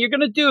when you're going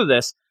to do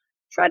this,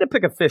 try to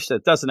pick a fish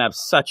that doesn't have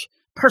such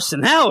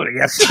personality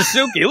as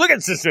Suzuki. Look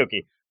at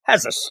Suzuki.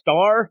 Has a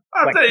star.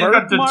 You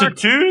got the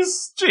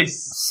tattoos? Jeez.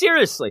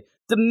 Seriously.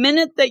 The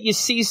minute that you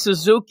see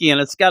Suzuki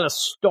and it's got a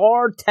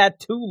star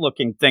tattoo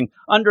looking thing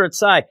under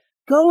its eye,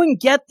 go and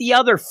get the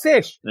other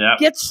fish. Yep.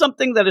 Get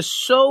something that is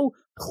so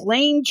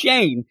plain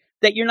Jane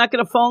that you're not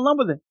going to fall in love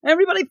with it.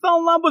 Everybody fell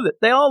in love with it.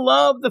 They all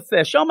love the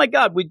fish. Oh my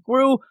God, we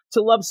grew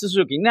to love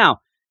Suzuki. Now,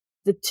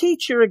 the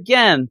teacher,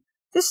 again,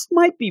 this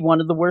might be one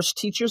of the worst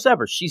teachers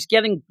ever. She's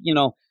getting,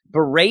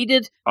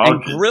 berated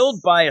and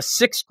grilled by a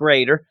sixth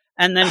grader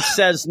and then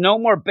says no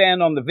more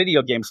ban on the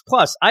video games.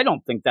 Plus, I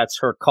don't think that's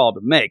her call to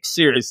make.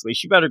 Seriously,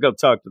 she better go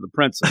talk to the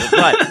principal.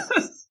 But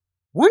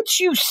once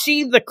you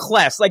see the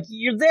class, like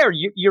you're there,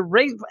 you're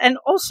raised. And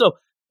also,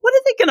 what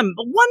are they going to,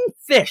 one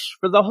fish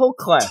for the whole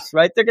class,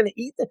 right? They're going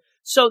to eat it.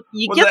 So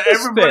you get this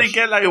everybody fish.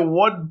 Get like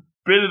one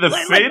bit of the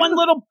fin? Like one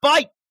little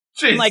bite.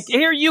 Jeez. Like,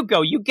 here you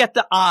go. You get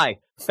the eye.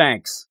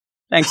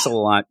 Thanks a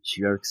lot,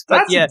 jerks.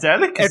 That's a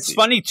delicacy. It's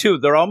funny, too.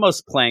 They're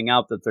almost playing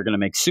out that they're going to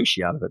make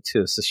sushi out of it,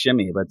 too.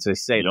 Sashimi, but to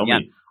say it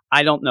again.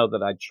 I don't know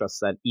that I'd trust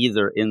that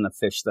either in the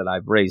fish that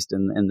I've raised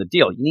in the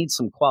deal. You need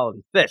some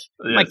quality fish.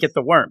 You might get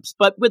the worms.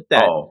 But with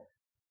that,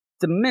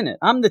 the minute,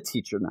 I'm the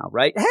teacher now,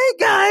 right? Hey,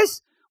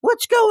 guys,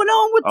 what's going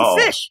on with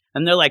the fish?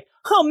 And they're like,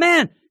 oh,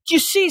 man, did you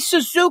see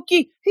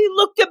Suzuki? He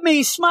looked at me,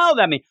 he smiled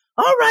at me.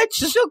 All right,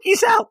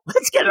 Suzuki's out.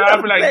 Let's get rid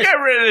of fish. Get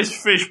rid of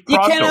this fish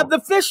pronto. You can't have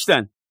the fish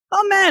then.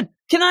 Oh, man,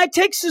 can I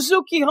take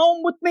Suzuki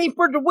home with me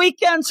for the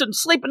weekends and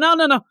sleep?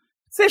 No.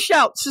 Fish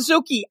out.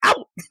 Suzuki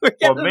out.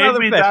 Well,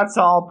 maybe that's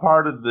all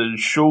part of the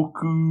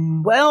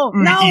shoku. Well,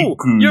 no.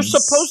 You're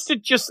supposed to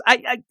just...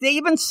 they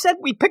even said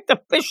we picked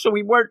a fish so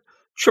we weren't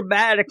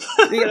traumatic,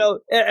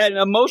 and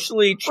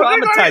emotionally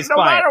traumatized no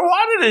by it. No matter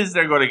what it is,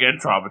 they're going to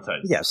get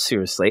traumatized. Yeah,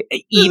 seriously.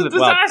 Even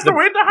disaster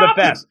waiting to happen.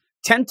 The best.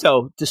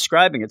 Tento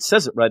describing it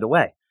says it right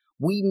away.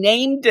 We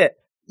named it.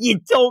 You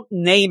don't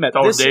name it.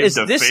 This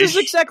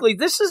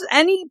is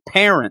any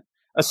parent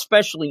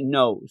especially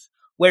knows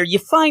where you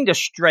find a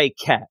stray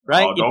cat,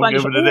 right? You don't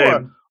give it a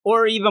name.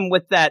 Or even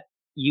with that,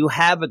 you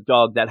have a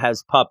dog that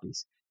has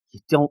puppies. You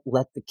don't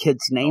let the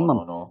kids name them.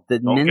 No. The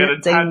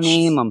minute they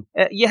name them.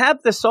 You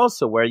have this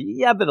also where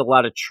you have it a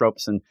lot of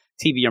tropes in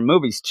TV or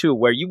movies too,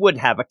 where you would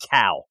have a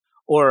cow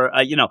or,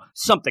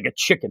 something, a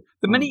chicken.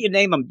 The minute you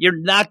name them, you're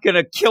not going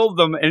to kill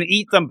them and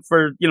eat them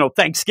for,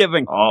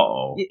 Thanksgiving.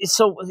 Uh-oh.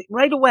 So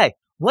right away,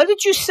 what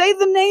did you say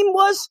the name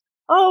was?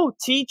 Oh,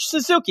 Teach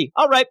Suzuki.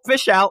 All right,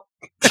 fish out.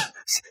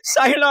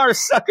 Sayonara,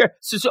 sucker.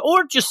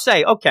 Or just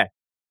say, okay,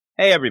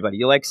 hey, everybody,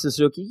 you like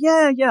Suzuki?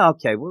 Yeah,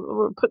 okay.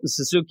 We're putting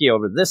Suzuki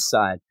over this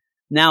side.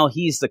 Now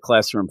he's the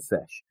classroom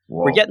fish.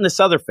 Whoa. We're getting this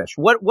other fish.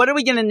 What are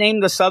we going to name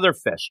this other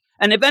fish?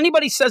 And if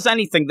anybody says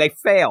anything, they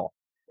fail.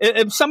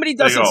 If somebody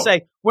doesn't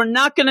say, we're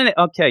not going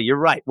to, okay, you're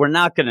right. We're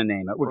not going to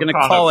name it. We're going to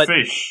call it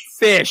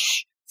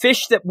fish.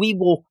 Fish that we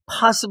will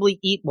possibly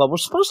eat. Well, we're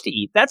supposed to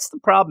eat. That's the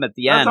problem at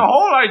the end. The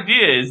whole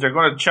idea is they're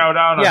going to chow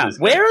down on this.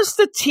 Where is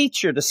the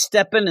teacher to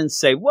step in and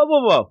say,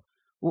 whoa.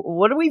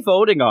 What are we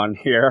voting on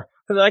here?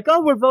 They're like,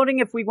 we're voting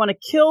if we want to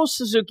kill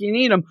Suzuki and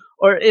eat him,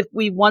 or if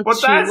we want to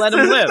let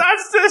him live.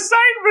 That's the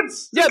assignment.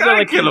 Yeah, they're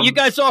like, you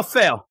guys all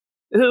fail.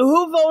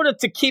 Who voted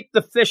to keep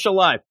the fish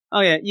alive? Oh,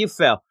 yeah, you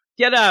fail.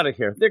 Get out of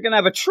here. They're going to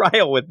have a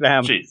trial with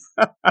them. Jeez.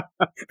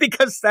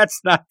 Because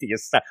that's not the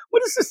assignment.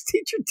 What is this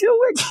teacher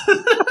doing?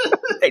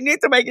 They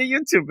need to make a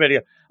YouTube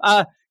video.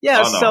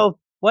 So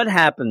what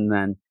happened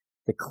then?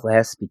 The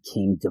class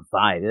became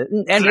divided.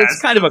 And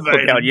it's kind of a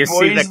cookout. You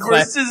see the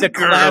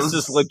class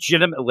is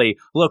legitimately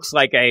looks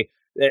like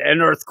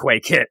an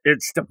earthquake hit.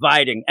 It's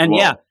dividing. And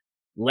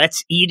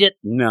let's eat it.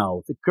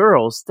 No, the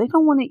girls, they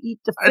don't want to eat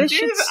the fish.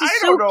 I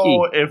don't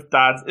know if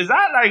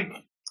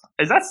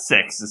is that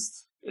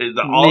sexist?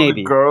 All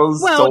the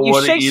girls don't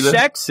want to eat it? Well, you say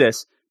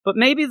sexist, but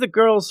maybe the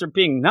girls are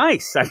being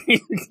nice. I mean,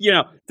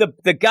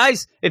 the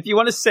guys, if you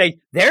want to say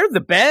they're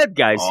the bad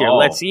guys here,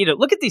 let's eat it.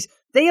 Look at these.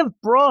 They have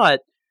brought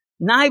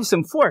knives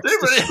and forks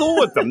to school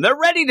with them. They're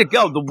ready to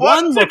go. The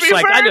one looks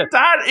like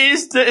that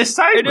is the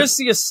assignment. It is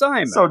the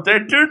assignment. So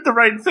they're doing the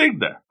right thing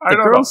there. The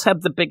girls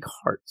have the big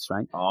hearts,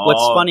 right?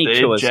 What's funny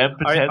to us?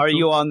 Are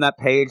you on that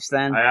page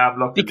then? I am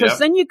looking. Because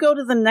then you go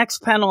to the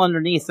next panel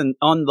underneath, and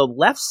on the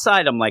left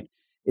side, I'm like,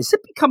 is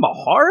it become a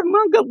horror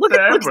manga? Look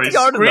at the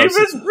art of those.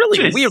 It's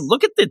really weird.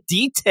 Look at the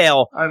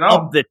detail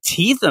of the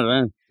teeth.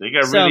 They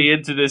get really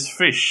into this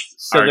fish.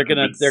 So they're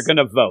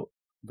gonna vote.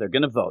 They're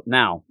gonna vote.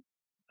 Now,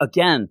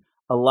 again,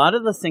 a lot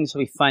of the things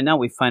we find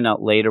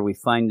out later. We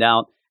find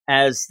out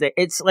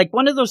it's like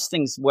one of those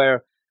things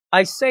where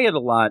I say it a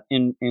lot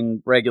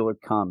in regular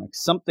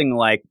comics. Something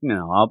like,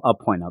 I'll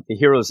point out The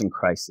Heroes in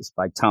Crisis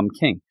by Tom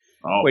King,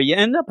 where you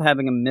end up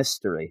having a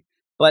mystery.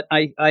 But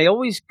I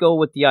always go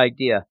with the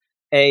idea,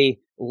 a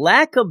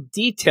lack of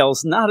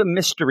details, not a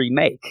mystery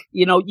make.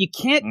 You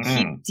can't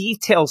keep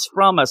details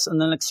from us and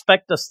then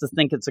expect us to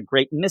think it's a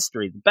great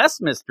mystery. The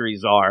best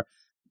mysteries are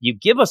you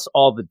give us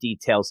all the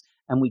details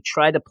and we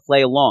try to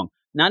play along.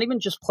 Not even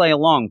just play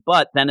along,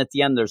 but then at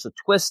the end there's a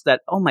twist that,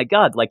 oh my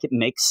God, like it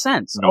makes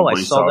sense.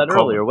 I saw that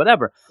earlier,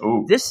 whatever.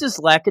 Ooh. This is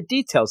lack of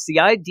details.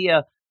 The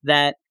idea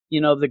that,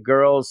 the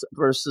girls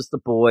versus the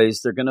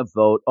boys, they're going to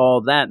vote,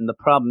 all that. And the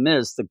problem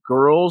is the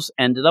girls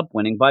ended up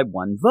winning by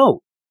one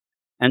vote.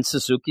 and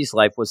Suzuki's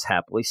life was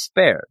happily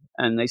spared.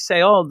 And they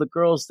say, oh, the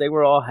girls, they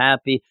were all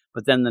happy,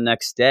 but then the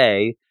next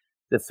day,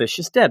 the fish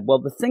is dead. Well,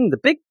 the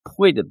big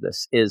point of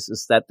this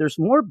is that there's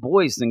more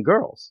boys than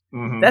girls.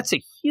 Mm-hmm. That's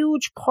a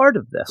huge part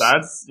of this.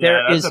 That's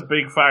a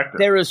big factor.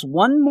 There is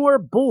one more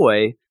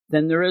boy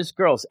than there is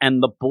girls.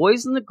 And the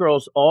boys and the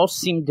girls all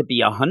seem to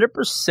be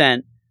 100%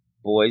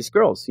 boys,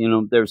 girls.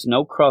 There's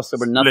no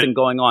crossover, nothing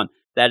going on.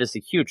 That is a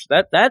huge,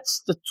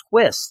 that's the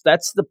twist.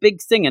 That's the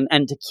big thing.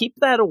 And to keep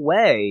that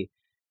away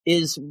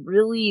is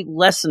really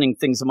lessening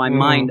things in my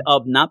mind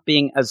of not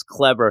being as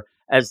clever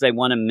as they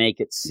want to make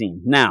it seem.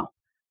 Now,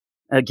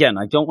 again,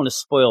 I don't want to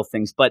spoil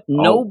things, but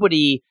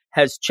nobody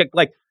has checked.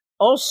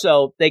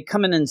 Also, they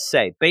come in and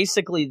say,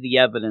 basically the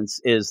evidence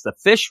is the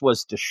fish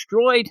was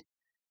destroyed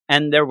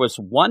and there was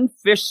one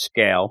fish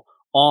scale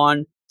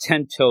on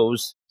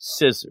Tento's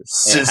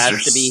scissors. It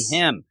has to be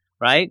him,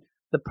 right?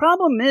 The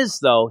problem is,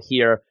 though,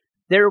 here,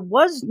 there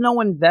was no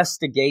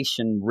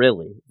investigation,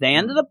 really. They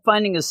ended up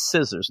finding his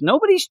scissors.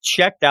 Nobody's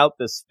checked out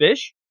this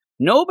fish.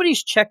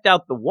 Nobody's checked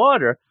out the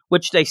water,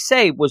 which they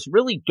say was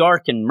really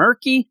dark and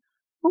murky.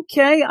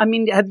 Okay, I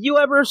mean, have you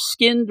ever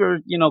skinned or,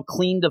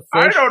 cleaned a fish?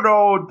 I don't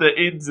know the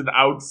ins and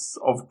outs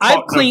of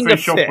cutting a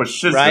fish up with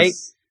scissors. Right?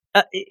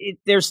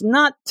 There's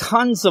not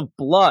tons of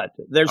blood.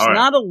 There's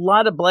not a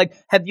lot of blood.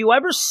 Have you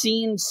ever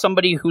seen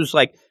somebody who's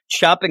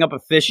chopping up a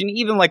fish, and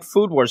even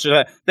Food Wars,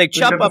 they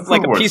chop up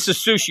a piece of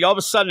sushi, all of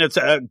a sudden it's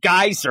a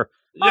geyser.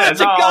 Yeah,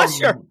 it's a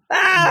gusher.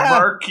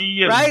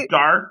 Murky and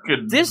dark.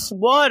 And this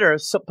water,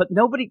 but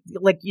nobody,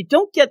 you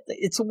don't get,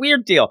 it's a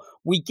weird deal.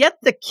 We get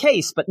the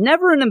case, but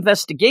never an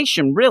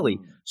investigation, really.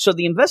 So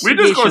the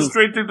investigation. We just go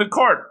straight to the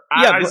court.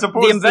 Yeah, I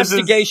suppose the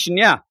investigation,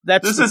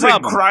 that's this the is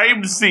problem. A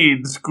crime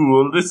scene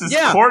school. This is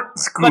court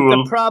school.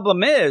 But the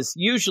problem is,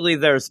 usually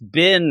there's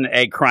been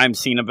a crime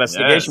scene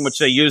investigation, which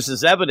they use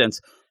as evidence.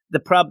 The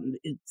problem,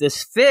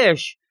 this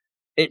fish,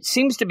 it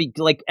seems to be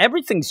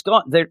everything's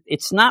gone.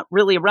 It's not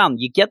really around.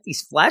 You get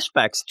these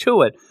flashbacks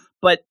to it,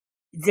 but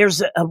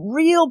there's a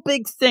real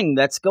big thing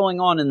that's going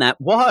on in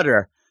that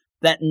water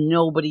that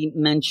nobody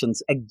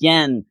mentions.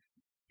 Again,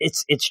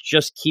 it's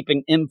just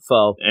keeping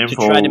info to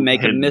try to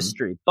make a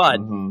mystery. But,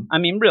 I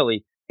mean,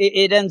 really,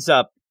 it ends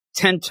up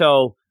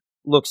Tento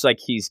looks like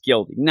he's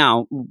guilty.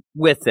 Now,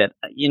 with it,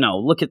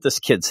 look at this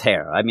kid's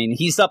hair. I mean,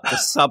 he's up to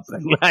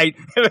something, right?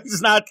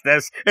 It's not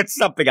this, it's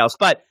something else.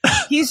 But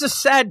he's a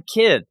sad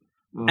kid.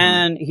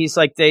 And he's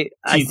like,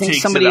 I think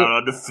somebody, it out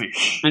on the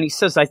fish. And he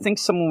says, I think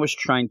someone was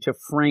trying to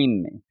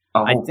frame me.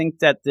 I think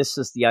that this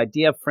is the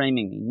idea of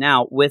framing me.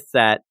 Now, with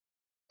that,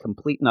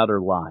 complete and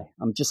utter lie.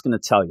 I'm just going to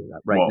tell you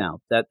that right now.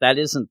 That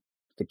isn't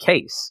the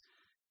case.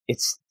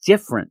 It's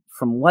different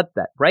from what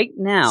that right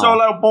now. So,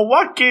 but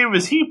what game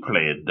is he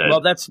playing then?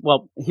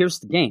 Well, here's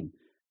the game.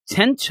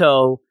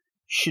 Tento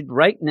should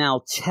right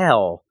now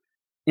tell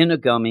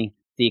Inagami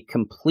the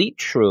complete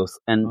truth,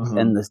 and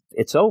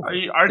it's over. Are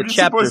you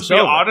supposed to be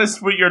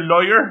honest with your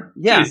lawyer?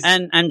 Yeah,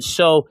 and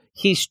so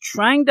he's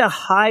trying to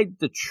hide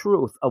the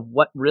truth of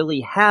what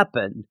really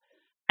happened,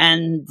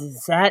 and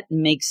that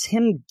makes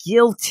him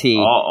guilty.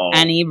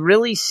 And he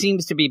really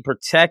seems to be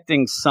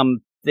protecting some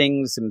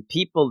things and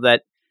people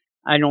that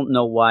I don't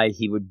know why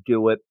he would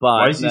do it, but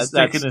why is he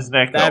sticking his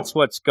neck out? That's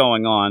what's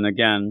going on.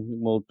 Again,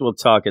 we'll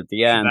talk at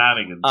the end.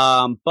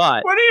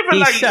 But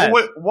even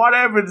what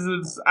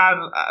evidence?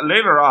 And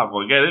later on,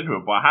 we'll get into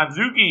it. But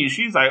Hazuki,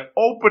 she's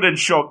open and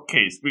shut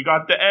case. We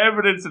got the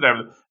evidence and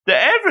everything. The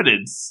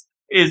evidence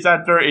is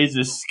that there is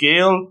a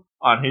scale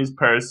on his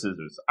pair of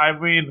scissors. I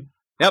mean,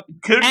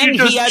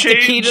 and he had the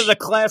key to the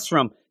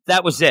classroom.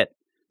 That was it.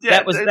 Yeah,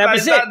 that was it.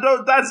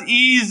 That's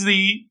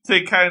easy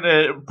to kind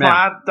of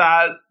plant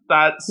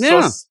that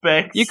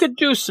suspect. You could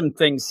do some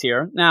things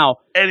here. Now,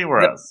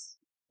 anywhere else.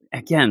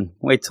 Again,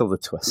 wait till the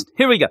twist.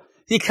 Here we go.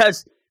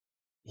 Because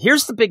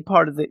here's the big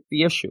part of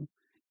the issue.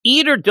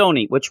 Eat or don't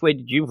eat. Which way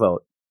did you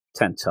vote,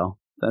 Tento?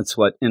 That's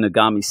what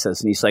Inagami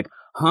says. And he's like,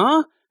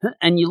 huh?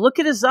 And you look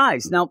at his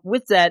eyes. Now,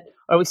 with that,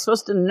 are we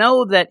supposed to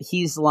know that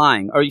he's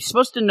lying? Are you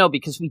supposed to know?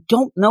 Because we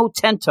don't know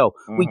Tento.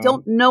 We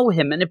don't know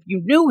him. And if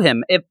you knew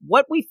him, if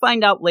what we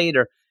find out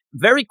later,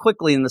 very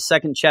quickly in the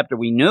second chapter,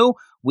 we knew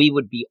we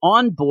would be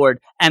on board,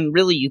 and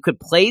really you could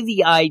play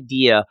the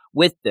idea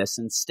with this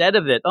instead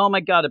of it, oh my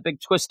God, a big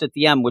twist at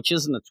the end, which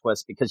isn't a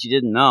twist because you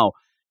didn't know.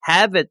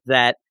 Have it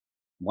that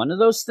one of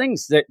those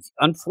things that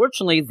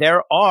unfortunately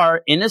there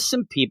are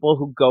innocent people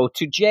who go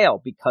to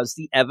jail because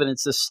the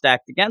evidence is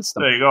stacked against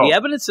them. There you go. The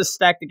evidence is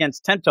stacked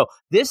against Tento.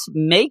 This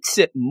makes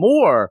it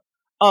more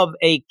of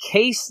a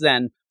case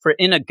then for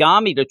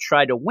Inagami to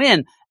try to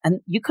win, and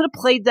you could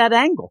have played that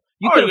angle.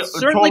 You could have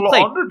certainly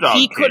played.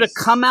 He could have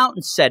come out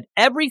and said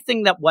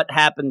everything that what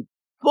happened,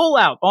 full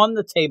out on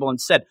the table,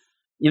 and said,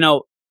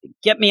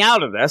 get me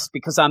out of this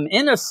because I'm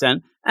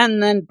innocent.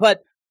 And then,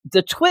 but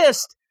the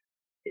twist,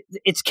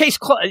 it's case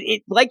closed.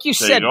 Like you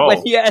said,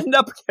 when you end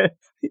up,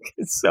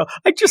 so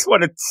I just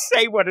want to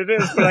say what it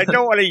is, but I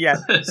don't want to yet.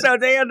 So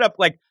they end up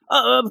like,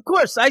 of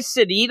course, I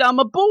said eat. I'm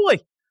a boy.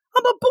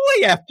 I'm a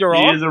boy after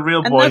all. He is a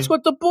real boy. And that's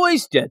what the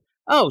boys did.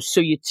 oh,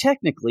 so you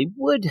technically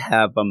would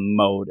have a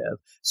motive.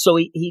 So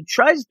he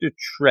tries to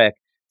trick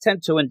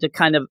Tento into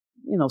kind of,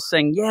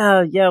 saying,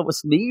 yeah, it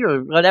was me or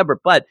whatever.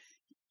 But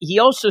he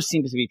also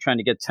seems to be trying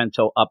to get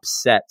Tento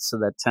upset so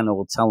that Tento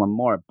will tell him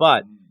more.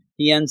 But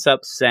he ends up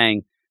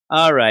saying,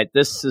 all right,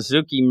 this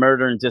Suzuki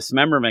murder and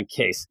dismemberment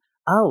case,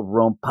 I'll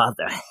rompa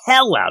the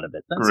hell out of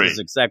it. That's his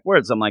exact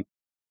words. I'm like,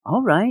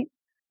 all right.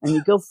 And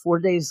you go 4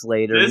 days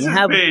later. This is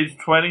page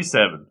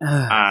 27.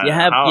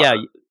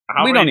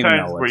 We don't even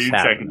know were you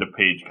checking the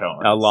page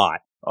count? A lot.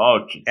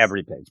 Oh, jeez.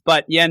 Every page.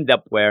 But you end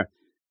up where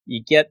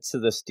you get to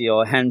this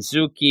deal.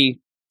 Hanzuki,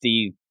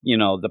 the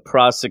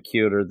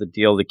prosecutor,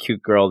 the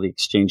cute girl, the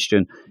exchange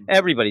student,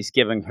 everybody's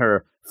giving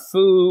her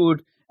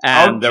food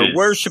and they're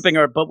worshiping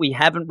her, but we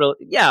haven't really,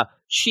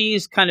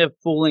 she's kind of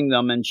fooling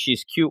them and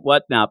she's cute,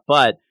 whatnot,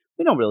 but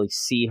we don't really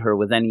see her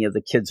with any of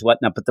the kids,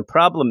 whatnot. But the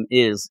problem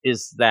is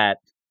that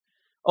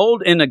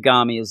old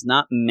Inagami is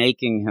not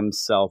making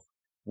himself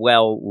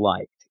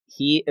well-liked.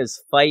 He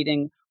is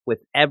fighting with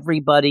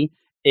everybody.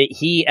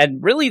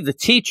 And really the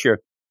teacher,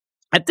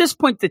 at this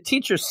point, the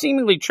teacher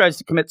seemingly tries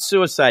to commit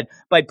suicide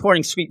by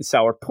pouring sweet and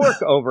sour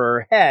pork over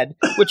her head,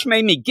 which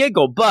made me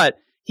giggle, but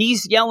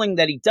he's yelling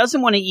that he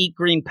doesn't want to eat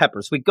green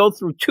peppers. We go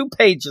through 2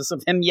 pages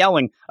of him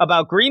yelling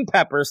about green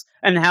peppers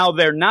and how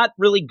they're not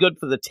really good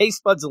for the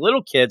taste buds of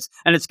little kids,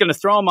 and it's going to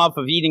throw them off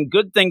of eating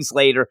good things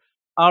later.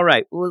 All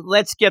right, well,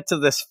 let's get to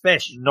this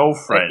fish. No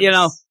friends.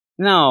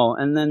 No.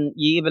 And then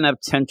you even have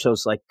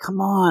Tento's like, come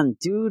on,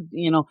 dude,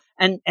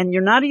 and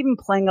you're not even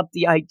playing up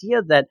the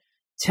idea that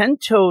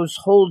Tento's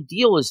whole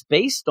deal is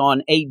based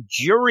on a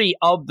jury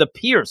of the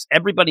peers,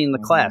 everybody in the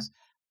class.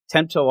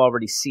 Tento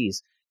already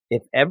sees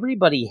if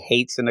everybody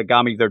hates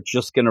Inagami, they're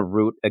just going to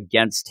root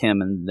against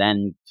him and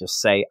then just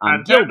say,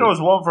 I'm guilty. And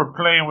Tento's one for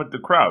playing with the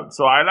crowd.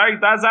 So I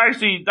like, that's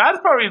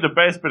probably the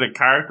best bit of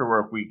character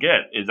work we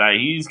get, is that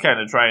he's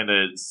kind of trying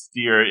to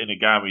steer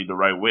Inagami the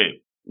right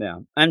way.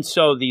 Yeah. And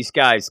so these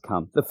guys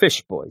come, the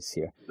fish boys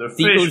here. The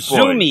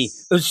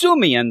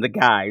Uzumi and the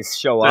guys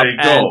show up. There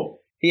you go.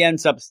 He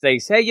ends up saying,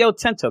 hey, yo,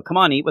 Tento, come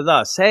on, eat with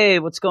us. Hey,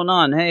 what's going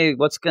on? Hey,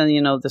 what's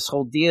going to, this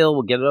whole deal,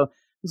 we'll get it over.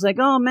 He's like,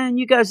 oh, man,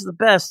 you guys are the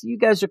best. You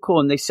guys are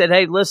cool. And they said,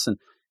 hey, listen,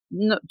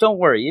 no, don't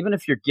worry. Even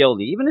if you're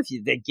guilty, even if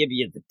they give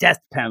you the death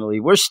penalty,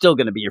 we're still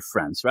going to be your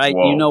friends, right?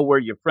 Whoa. We're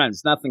your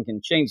friends. Nothing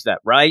can change that,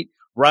 right?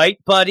 Right,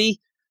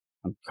 buddy?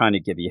 I'm trying to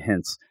give you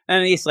hints.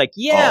 And he's like,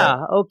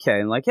 yeah,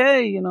 okay. And like,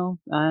 hey,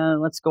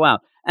 let's go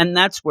out. And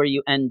that's where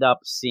you end up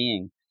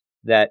seeing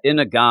that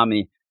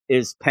Inagami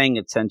is paying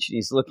attention.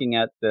 He's looking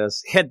at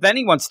this. Then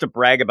he wants to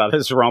brag about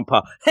his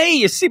rompa. Hey,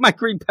 you see my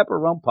green pepper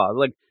rompa?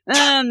 Like,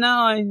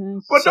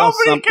 no. But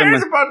nobody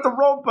cares about the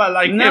rompa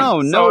like him, so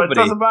nobody. It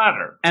doesn't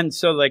matter. And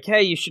so like,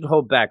 hey, you should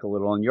hold back a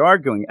little. And you're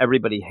arguing.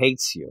 Everybody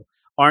hates you.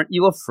 Aren't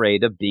you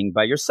afraid of being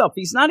by yourself?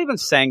 He's not even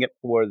saying it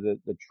for the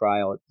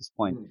trial at this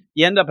point.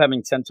 You end up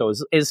having Tento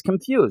is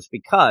confused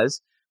because,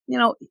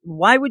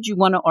 why would you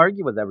want to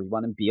argue with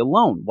everyone and be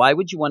alone? Why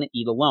would you want to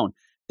eat alone?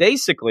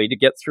 Basically, to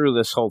get through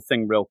this whole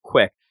thing real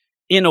quick,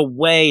 in a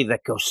way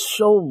that goes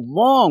so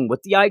long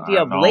with the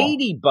idea of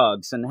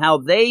ladybugs and how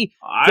they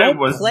don't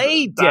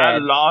play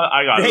dead.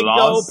 They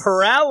go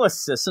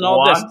paralysis and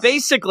all this.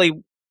 Basically,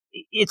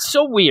 it's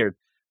so weird.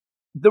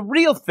 The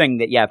real thing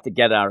that you have to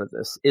get out of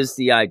this is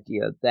the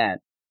idea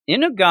that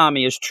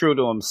Inagami is true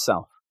to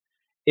himself.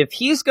 If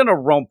he's going to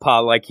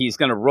rompa like he's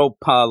going to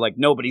rompa like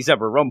nobody's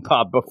ever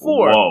rompa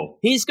before,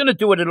 he's going to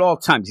do it at all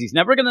times. He's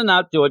never going to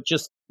not do it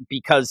just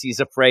because he's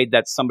afraid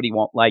that somebody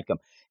won't like him.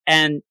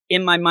 And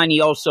in my mind,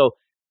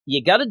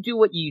 you got to do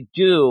what you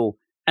do,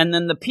 and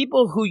then the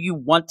people who you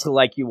want to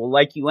like you will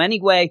like you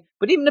anyway.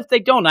 But even if they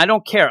don't, I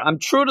don't care. I'm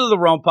true to the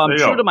rompa. I'm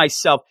true to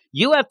myself.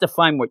 You have to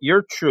find what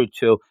you're true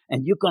to,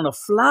 and you're going to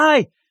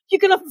fly. You're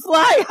going to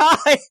fly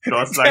high.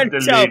 Just like the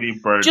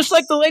ladybirds. Just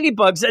like the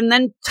ladybugs, and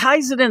then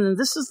ties it in. And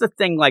this is the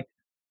thing, like,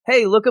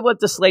 hey, look at what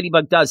this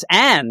ladybug does.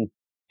 And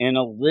in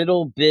a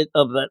little bit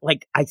of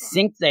I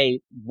think they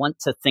want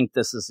to think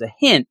this is a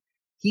hint.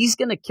 He's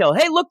going to kill.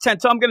 Hey, look,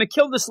 Tento, I'm going to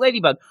kill this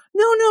ladybug.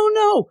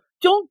 No.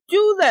 Don't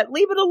do that.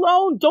 Leave it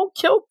alone. Don't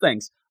kill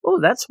things. Oh,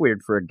 that's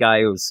weird for a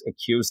guy who's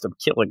accused of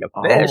killing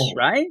a fish,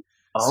 right?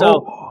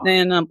 So,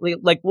 and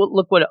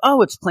look what,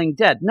 it's playing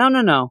dead.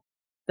 No.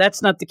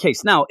 That's not the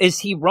case. Now, is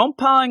he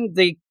rompaing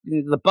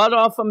the butt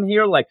off him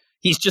here? Like,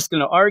 he's just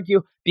going to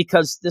argue?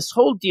 Because this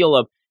whole deal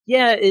of,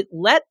 it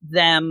let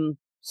them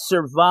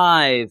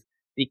survive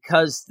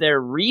because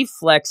their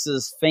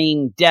reflexes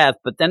feigned death,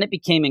 but then it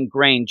became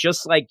ingrained,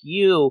 just like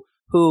you,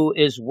 who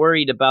is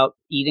worried about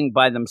eating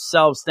by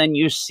themselves. Then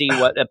you see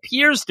what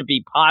appears to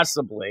be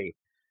possibly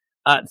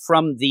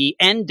from the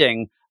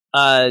ending,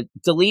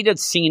 deleted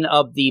scene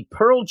of the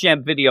Pearl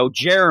Jam video,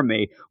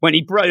 Jeremy, when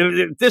he brought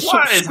this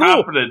what school. Is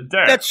happening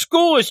there? That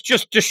school is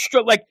just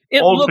destroyed. Like,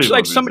 it looks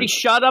like somebody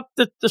shot up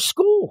the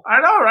school.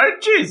 I know, right?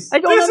 Jeez. I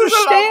don't understand. This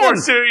is a lot more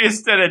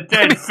serious than a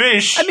dead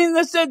fish. I mean,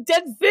 there's a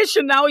dead fish,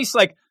 and now he's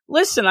like,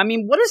 listen, I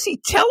mean, what is he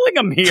telling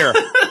him here?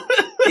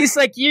 He's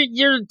like,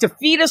 your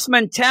defeatist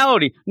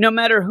mentality, no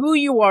matter who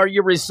you are,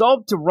 your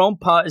resolve to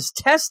rompa is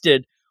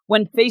tested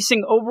when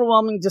facing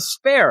overwhelming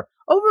despair.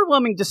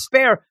 overwhelming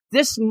despair.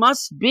 This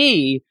must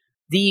be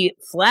the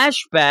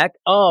flashback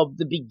of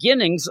the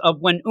beginnings of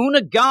when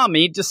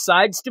Unagami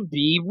decides to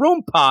be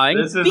Runpai.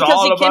 This is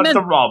all about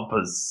the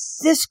rompers.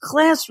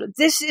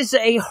 This is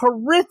a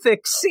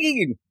horrific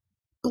scene.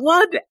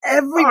 Blood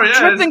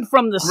dripping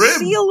from the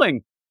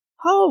ceiling.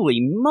 Holy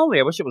moly,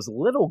 I wish it was a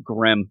little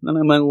grim. And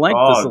I might like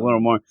this a little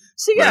more.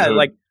 So yeah,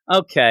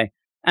 okay.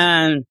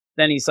 And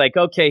then he's like,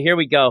 okay, here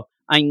we go.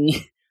 I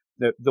need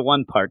the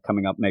one part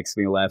coming up makes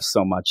me laugh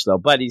so much though.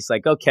 But he's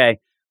like, okay,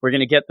 we're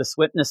going to get this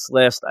witness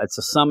list. It's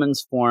a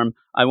summons form.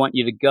 I want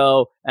you to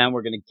go, and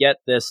we're going to get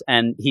this.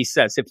 And he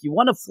says, if you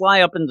want to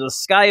fly up into the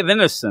sky of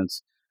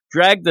innocence,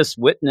 drag this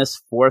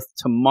witness forth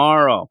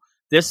tomorrow.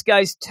 This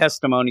guy's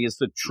testimony is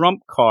the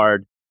trump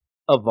card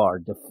of our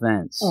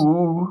defense.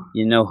 Ooh.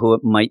 You know who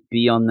it might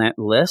be on that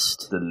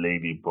list? The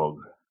ladybug.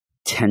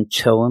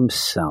 Tento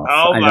himself.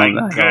 Oh my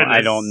goodness.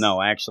 I don't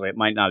know. Actually, it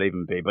might not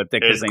even be, but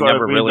because they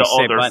never really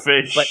say.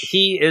 But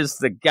he is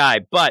the guy.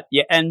 But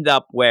you end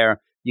up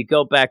where you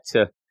go back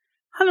to,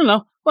 I don't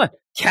know, what,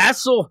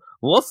 Castle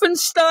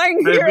Wolfenstein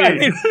here? I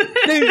mean,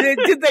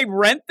 did they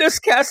rent this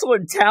castle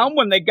in town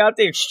when they got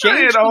the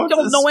exchange? We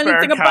don't know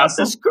anything about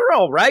this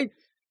girl, right?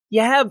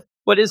 You have,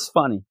 what is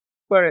funny,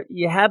 where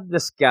you have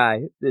this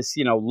guy, this,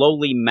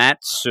 lowly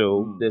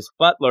Matsu, this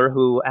butler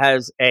who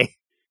has a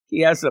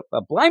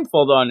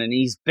blindfold on and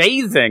he's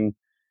bathing,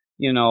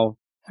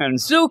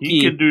 Hanzuki.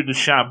 He can do the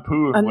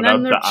shampoo and without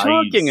then they're the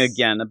talking eyes.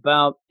 again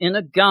about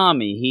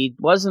Inagami. He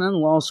wasn't in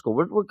law school.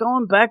 We're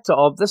going back to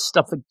all this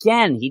stuff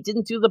again. He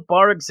didn't do the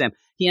bar exam.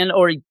 He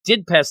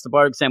did pass the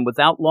bar exam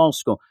without law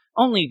school.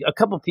 Only a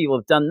couple people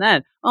have done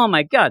that. Oh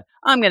my God,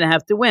 I'm going to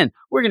have to win.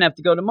 We're going to have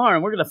to go tomorrow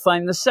and we're going to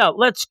find this out.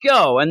 Let's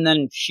go. And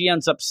then she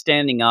ends up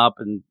standing up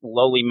and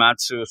lowly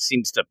Matsu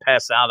seems to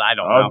pass out. I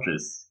don't know.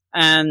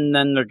 And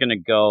then they're going to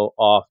go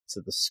off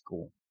to the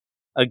school.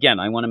 Again,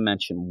 I want to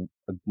mention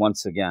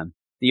once again,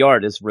 the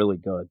art is really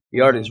good.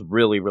 The art is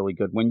really, really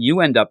good. When you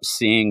end up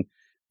seeing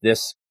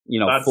this,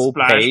 that full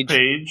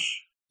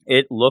page,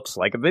 it looks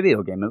like a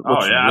video game. It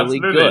looks really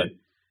good.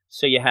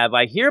 So you have,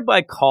 I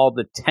hereby call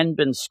the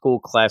Tenbin School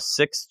Class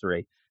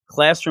 6-3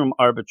 classroom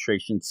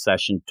arbitration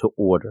session to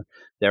order.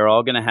 They're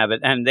all going to have it.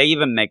 And they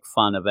even make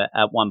fun of it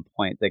at one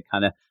point. They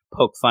kind of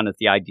poke fun at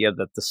the idea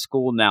that the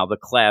school now, the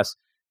class,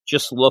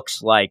 just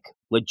looks like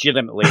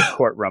legitimately a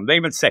courtroom. They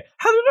even say,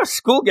 how did our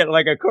school get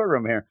like a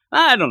courtroom here?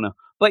 I don't know.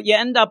 But you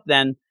end up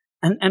then,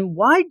 and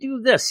why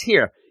do this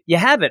here? You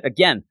have it,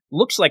 again,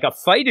 looks like a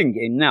fighting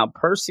game now.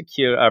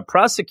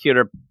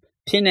 Prosecutor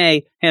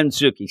Pine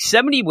Hanzuki,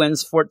 70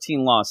 wins,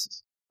 14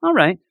 losses. All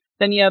right.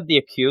 Then you have the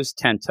accused,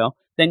 Tento.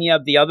 Then you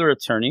have the other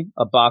attorney,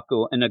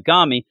 Abaku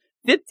Inagami,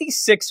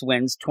 56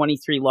 wins,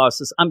 23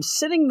 losses. I'm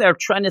sitting there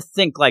trying to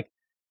think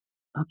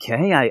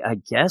okay, I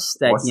guess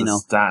that,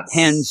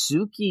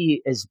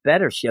 Hanzuki is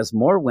better. She has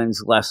more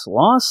wins, less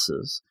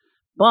losses.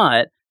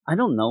 But I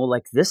don't know,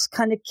 this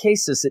kind of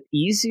case, is it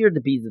easier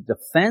to be the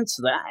defense?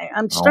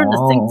 I'm starting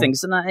to think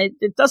things, and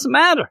it doesn't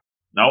matter.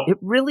 No. It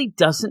really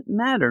doesn't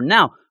matter.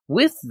 Now,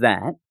 with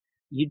that,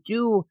 you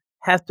do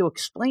have to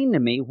explain to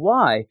me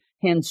why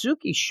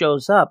Hanzuki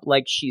shows up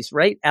like she's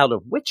right out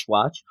of Witch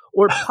Watch,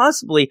 or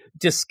possibly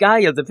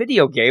Disgaea the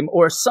video game,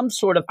 or some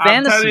sort of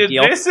fantasy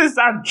deal. This is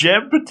that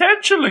gem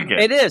potential again.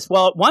 It is.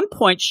 Well, at one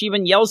point, she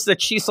even yells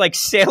that she's like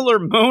Sailor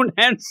Moon.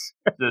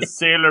 The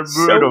Sailor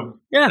Moon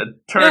of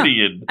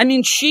Turnian. I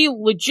mean, she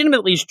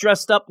legitimately is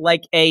dressed up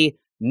like a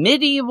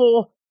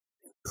medieval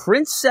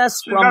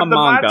princess from a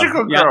manga.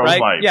 Magical girl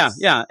vibes.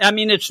 Yeah. I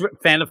mean, it's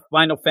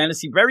Final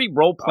Fantasy, very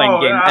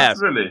role-playing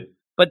game-esque. Really.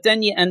 But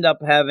then you end up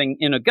having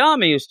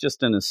Inagami, who's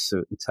just in a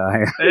suit and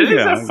tie. It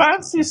is a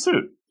fancy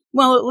suit.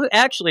 Well,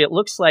 it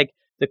looks like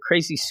the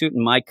crazy suit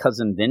in My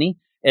Cousin Vinny.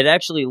 It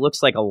actually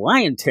looks like a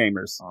lion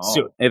tamer's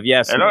suit, if you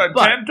ask me.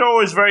 Tento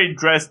is very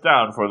dressed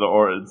down for the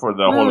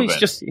whole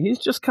event. He's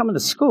just coming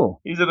to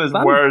school. He's in his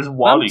Where's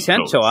Wally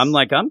clothes. Tento,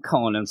 I'm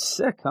calling in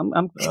sick.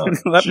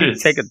 Let me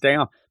take a day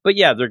off. But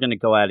yeah, they're going to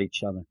go at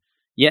each other.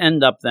 You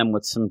end up then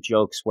with some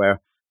jokes where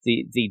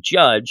the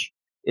judge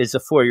is a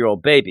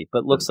 4-year-old baby,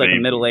 but looks like a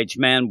middle-aged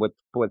man with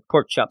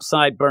pork chop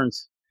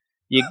sideburns.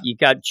 You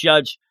got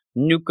Judge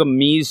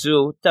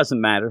Nukamizu. Doesn't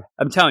matter.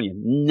 I'm telling you,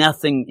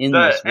 nothing in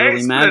this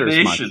really matters much.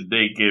 The explanation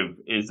they give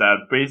is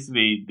that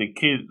basically the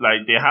kids,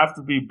 they have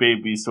to be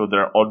babies, so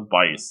they're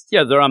unbiased.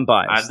 Yeah, they're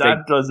unbiased. And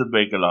that doesn't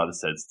make a lot of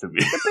sense to me.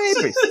 They're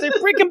babies. They're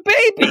freaking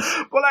babies.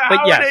 How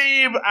are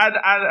they even, and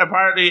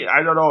apparently,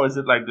 I don't know, is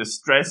it the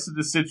stress of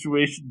the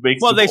situation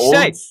makes them old? Well,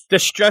 they say the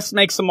stress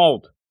makes them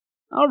old.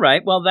 All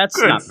right, well, that's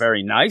not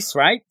very nice,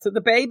 right, to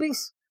the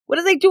babies? What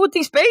do they do with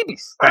these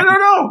babies? I don't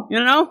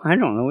know. I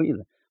don't know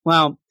either.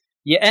 Well,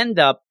 you end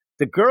up,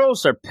 the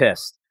girls are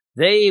pissed.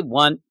 They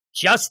want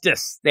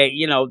justice.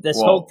 This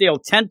whole deal.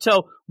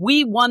 Tento,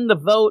 we won the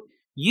vote.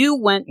 You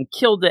went and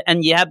killed it,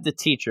 and you have the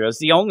teacher as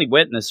the only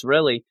witness,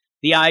 really.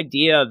 The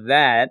idea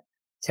that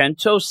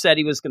Tento said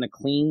he was going to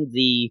clean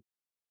the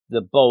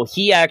the bowl.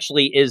 He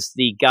actually is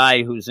the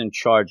guy who's in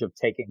charge of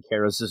taking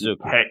care of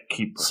Suzuki. Pet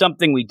keeper.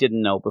 Something we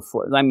didn't know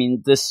before. I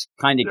mean, this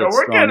kind of gets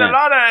we're getting a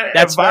lot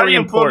of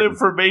valuable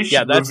information.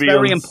 Yeah, that's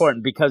very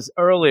important because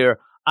earlier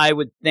I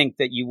would think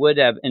that you would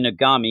have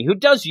Inugami, who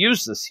does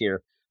use this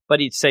here, but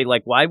he'd say,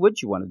 like, why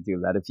would you want to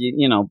do that if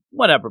you know,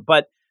 whatever.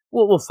 But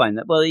we'll find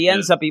that. Well,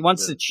 he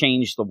wants to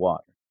change the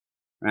water,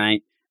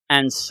 right?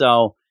 And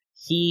so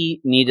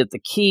he needed the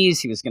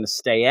keys. He was going to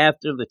stay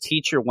after. The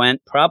teacher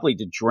went probably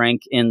to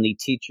drink in the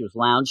teacher's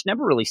lounge.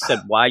 Never really said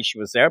why she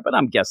was there, but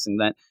I'm guessing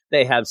that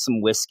they have some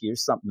whiskey or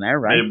something there,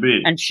 right?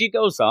 Maybe. And she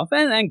goes off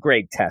and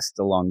grade test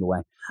along the way.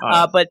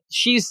 But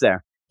she's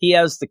there. He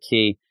has the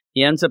key.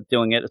 He ends up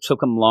doing it. It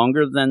took him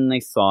longer than they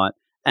thought.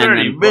 And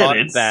 30 then brought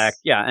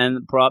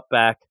minutes. brought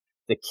back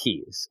the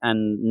keys.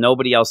 And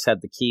nobody else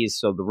had the keys,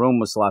 so the room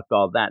was locked,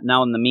 all that.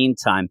 Now, in the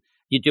meantime,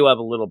 you do have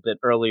a little bit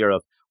earlier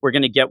of, we're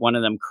going to get one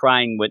of them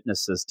crying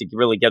witnesses to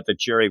really get the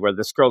jury where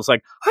this girl's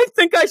like, I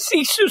think I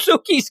see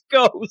Suzuki's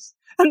ghost.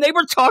 And they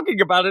were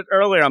talking about it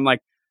earlier. I'm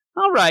like,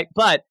 all right.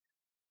 But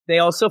they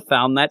also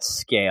found that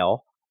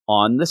scale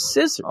on the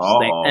scissors.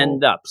 They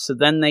end up. So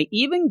then they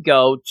even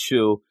go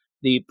to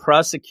the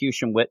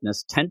prosecution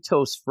witness,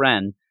 Tento's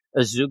friend,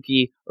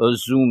 Azuki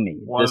Ozumi.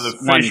 One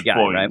guy,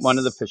 right? One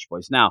of the fish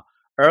boys. Now,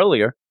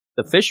 earlier,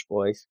 the fish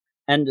boys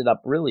ended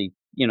up really,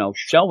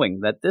 showing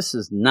that this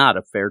is not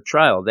a fair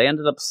trial. They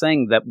ended up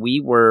saying that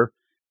we were,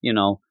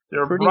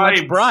 pretty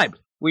much bribed.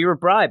 We were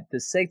bribed to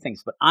say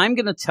things, but I'm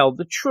going to tell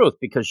the truth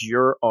because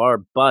you're our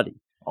buddy.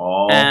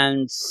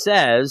 And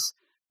says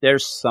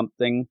there's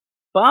something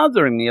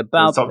bothering me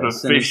about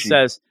this. And he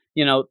says,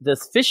 the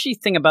fishy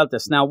thing about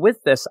this. Now,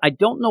 with this, I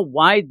don't know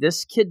why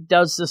this kid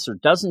does this or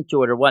doesn't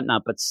do it or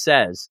whatnot, but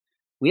says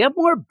we have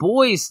more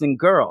boys than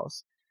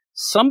girls.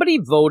 Somebody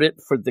voted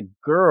for the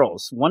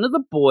girls. One of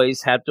the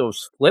boys had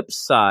those flip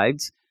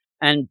sides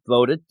and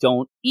voted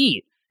don't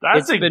eat.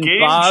 It's been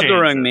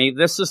bothering me.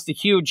 This is the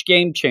huge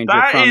game changer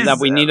that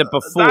we needed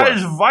before. That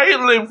is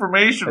vital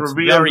information. It's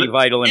very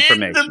vital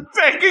information. In the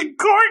fucking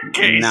court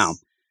case.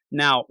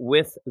 Now,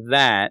 with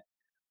that,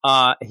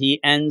 he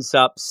ends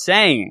up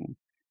saying,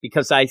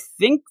 because I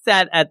think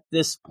that at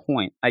this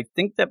point, I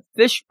think that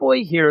Fish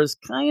Boy here is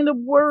kind of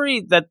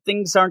worried that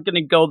things aren't going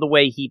to go the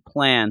way he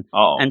planned.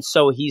 And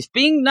so he's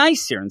being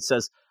nice here and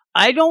says,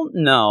 I don't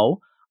know.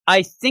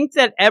 I think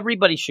that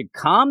everybody should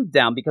calm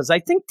down because I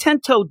think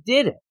Tento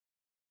did it.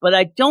 But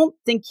I don't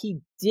think he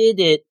did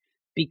it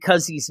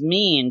because he's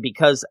mean.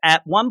 Because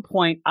at one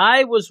point,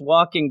 I was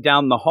walking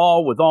down the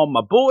hall with all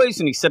my boys,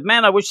 and he said,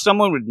 man, I wish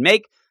someone would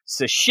make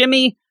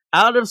sashimi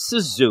out of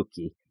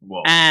Suzuki.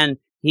 Whoa. And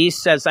he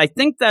says, I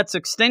think that's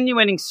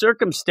extenuating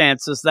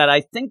circumstances that I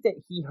think that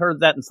he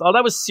heard that and thought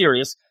I was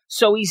serious.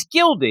 So he's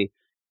guilty,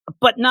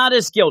 but not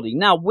as guilty.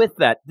 Now, with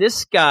that,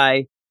 this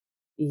guy,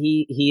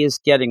 he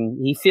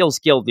feels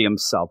guilty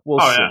himself. We'll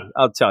see. Yeah.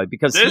 I'll tell you.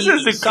 Because this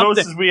is the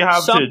closest we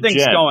have to a gem.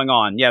 Something's going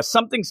on. Yeah,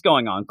 something's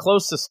going on.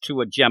 Closest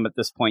to a gem at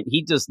this point.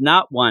 He does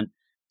not want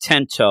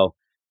Tento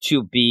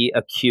to be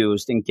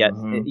accused and get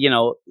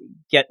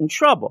in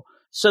trouble.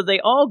 So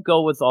they all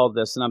go with all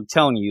this, and I'm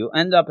telling you,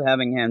 end up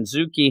having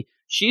Hanzuki.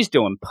 She's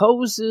doing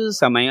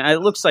poses. I mean,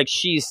 it looks like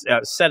she's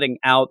setting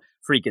out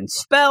freaking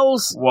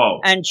spells. Whoa.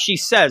 And she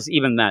says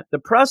even that. The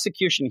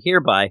prosecution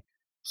hereby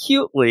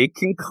cutely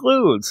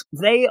concludes.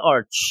 They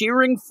are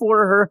cheering for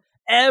her.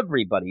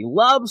 Everybody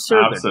loves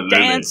her. Absolutely. They're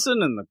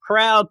dancing in the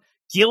crowd.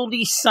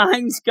 Guilty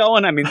signs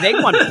going. I mean, they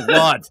want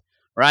blood,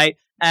 right?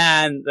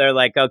 And they're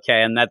like,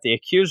 okay, and that the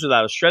accused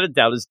without a shred of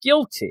doubt is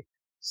guilty.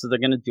 So they're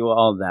going to do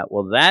all that.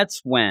 Well,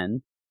 that's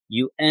when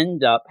you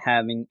end up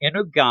having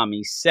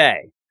Inugami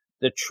say,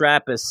 the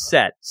trap is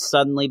set,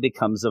 suddenly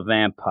becomes a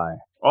vampire.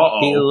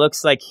 He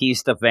looks like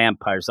he's the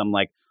vampires. I'm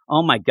like,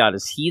 oh my God,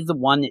 is he the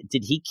one?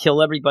 Did he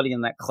kill everybody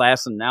in that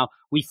class? And now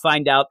we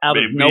find out out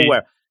of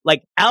nowhere.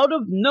 Like, out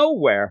of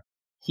nowhere,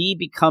 he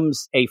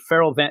becomes a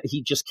feral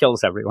he just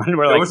kills everyone.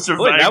 We're like,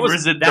 that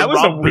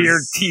was a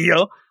weird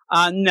deal.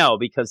 No,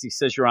 because he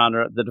says, Your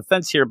Honor, the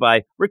defense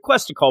hereby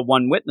requests to call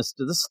one witness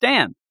to the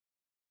stand.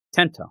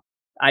 Tento.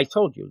 I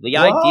told you the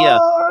idea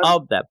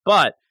of that.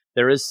 But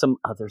there is some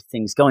other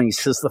things going. He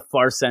says the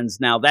farce ends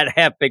now. That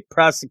half-baked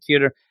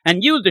prosecutor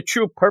and you, the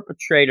true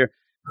perpetrator,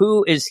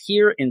 who is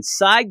here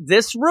inside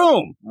this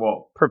room.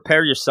 Whoa.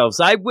 Prepare yourselves.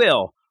 I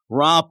will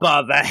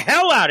rompa the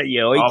hell out of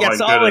you. He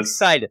gets all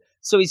excited.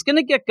 So he's going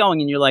to get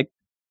going, and you're like,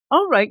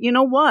 all right, you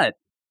know what?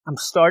 I'm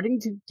starting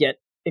to get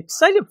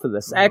excited for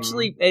this.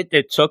 Actually,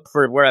 it took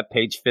we're at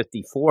page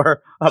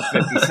 54 of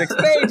 56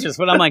 pages,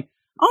 but I'm like,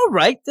 all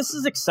right, this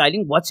is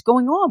exciting. What's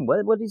going on?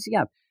 What does he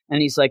have?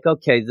 And he's like,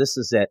 okay, this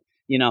is it.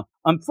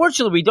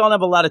 Unfortunately, we don't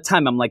have a lot of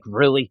time. I'm like,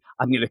 really?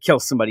 I'm going to kill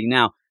somebody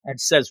now.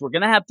 And says, we're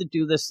going to have to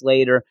do this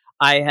later.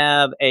 I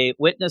have a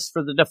witness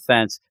for the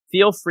defense.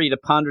 Feel free to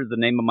ponder the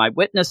name of my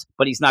witness,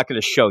 but he's not going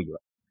to show you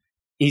it.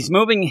 He's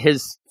moving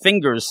his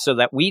fingers so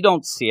that we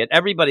don't see it.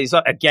 Everybody's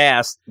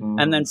aghast.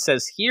 And then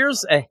says,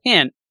 here's a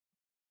hint.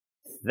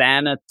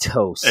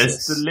 Thanatosis.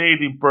 It's the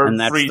ladybird. And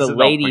that's the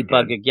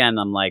ladybug again.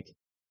 I'm like,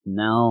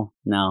 no,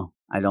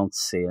 I don't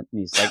see it. And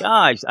he's like,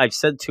 I've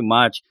said too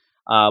much.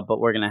 but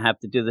we're going to have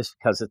to do this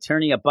because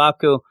Attorney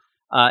Abaku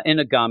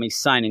Inagami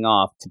signing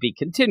off to be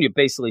continued,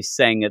 basically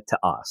saying it to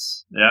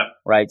us. Yeah.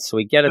 Right? So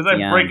we get it at the end.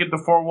 Because I break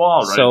the fourth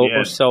wall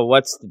So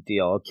what's the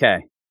deal?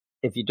 Okay.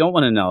 If you don't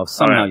want to know, if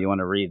somehow you want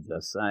to read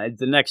this,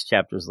 the next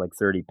chapter is like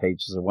 30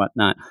 pages or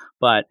whatnot.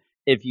 But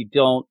if you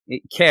don't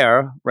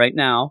care right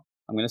now,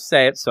 I'm going to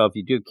say it. So if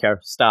you do care,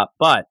 stop.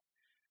 But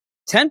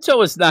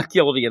Tento is not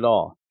guilty at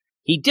all.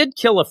 He did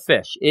kill a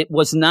fish. It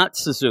was not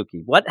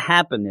Suzuki. What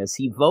happened is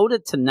he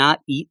voted to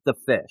not eat the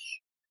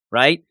fish,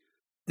 right?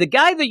 The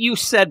guy that you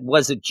said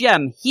was a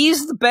gem,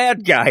 he's the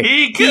bad guy.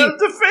 He killed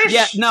the fish?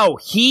 Yeah, no,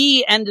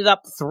 he ended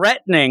up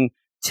threatening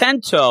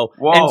Tento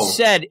and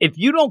said, if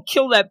you don't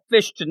kill that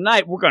fish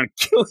tonight, we're going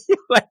to kill you.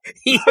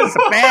 He is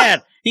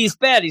bad. He's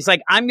bad. He's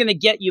like, I'm going to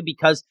get you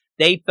because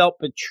they felt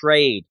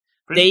betrayed.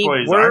 They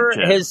were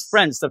his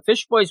friends. The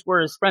fish boys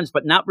were his friends,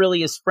 but not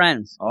really his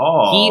friends.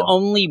 He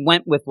only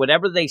went with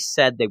whatever they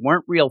said. They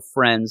weren't real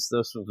friends.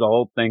 This was the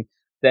whole thing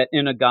that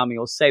Inagami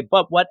will say.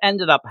 But what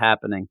ended up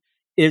happening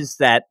is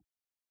that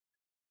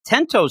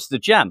Tento's the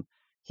gem.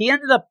 He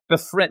ended up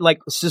like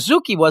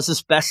Suzuki was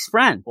his best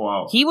friend.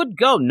 Wow. He would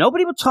go.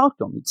 Nobody would talk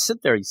to him. He'd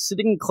sit there. He's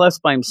sitting in class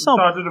by himself.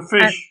 Talk to the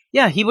fish.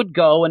 He would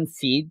go and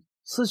feed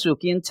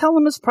Suzuki and tell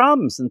him his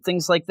problems and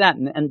things like that,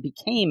 and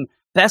became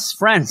best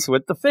friends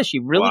with the fish. He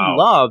really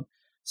loved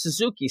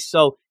Suzuki.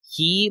 So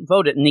he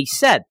voted, and he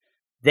said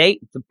the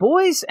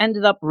boys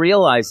ended up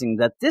realizing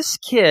that this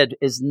kid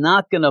is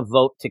not going to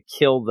vote to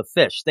kill the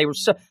fish. They were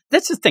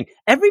that's the thing.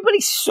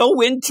 Everybody's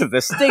so into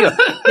this.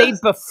 They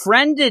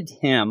befriended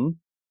him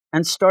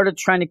and started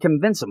trying to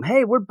convince him,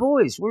 hey, we're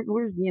boys.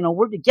 We're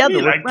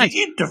together. We're friends.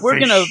 We're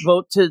going to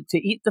vote to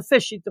eat the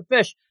fish.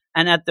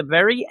 And at the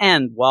very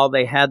end, while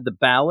they had the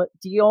ballot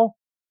deal,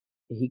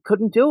 he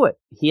couldn't do it.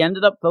 He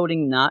ended up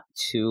voting not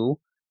to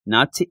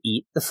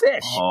eat the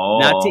fish,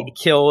 not to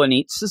kill and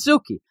eat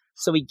Suzuki.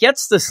 So he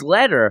gets this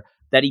letter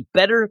that he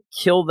better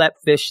kill that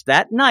fish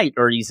that night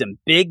or he's in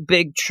big,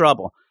 big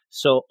trouble.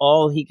 So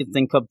all he could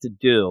think of to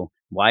do,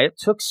 why it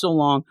took so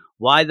long,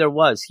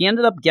 he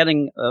ended up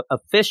getting a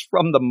fish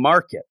from the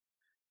market,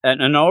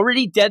 an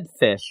already dead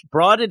fish,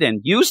 brought it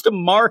in, used a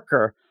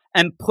marker,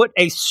 and put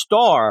a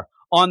star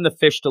on the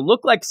fish to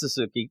look like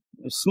Suzuki,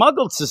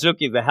 smuggled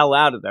Suzuki the hell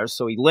out of there,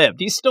 so he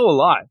lived. He's still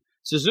alive.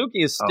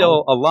 Suzuki is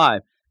still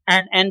alive,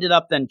 and ended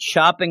up then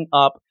chopping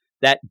up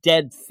that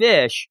dead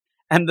fish.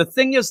 And the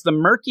thing is, the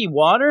murky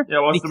water,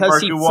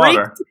 because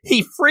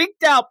he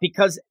freaked out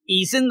because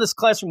he's in this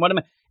classroom.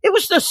 It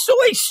was the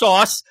soy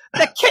sauce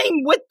that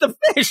came with the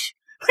fish.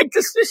 Like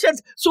this fish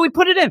has, so he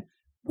put it in.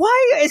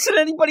 Why isn't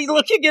anybody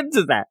looking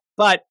into that?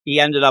 But he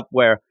ended up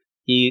where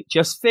he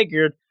just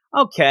figured,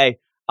 okay,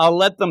 I'll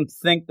let them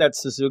think that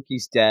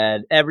Suzuki's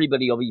dead.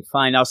 Everybody will be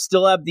fine. I'll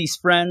still have these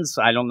friends.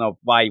 I don't know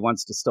why he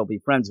wants to still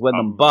be friends with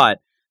them, but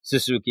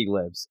Suzuki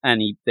lives.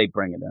 And they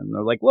bring it in.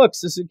 They're like, look,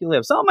 Suzuki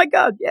lives. Oh, my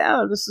God.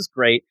 Yeah, this is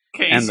great.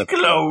 Case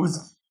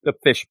closed. The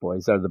fish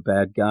boys are the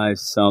bad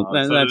guys. So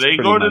that's they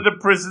go to the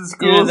prison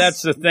schools? Yeah,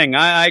 that's the thing.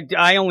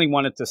 I only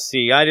wanted to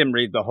see. I didn't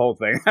read the whole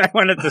thing. I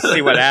wanted to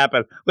see what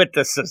happened with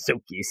the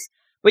Suzukis.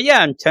 But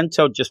yeah, and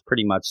Tento just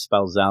pretty much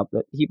spells out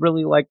that he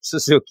really liked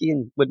Suzuki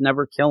and would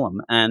never kill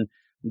him and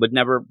would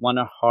never want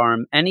to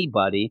harm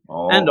anybody.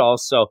 And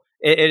also,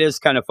 it is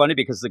kind of funny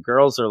because the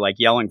girls are like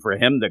yelling for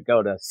him to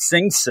go to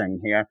Sing Sing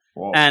here.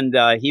 And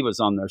he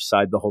was on their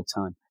side the whole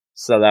time.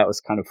 So that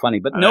was kind of funny.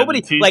 But nobody,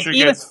 the teacher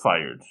gets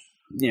fired.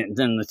 Yeah,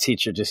 then the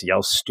teacher just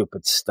yells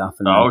stupid stuff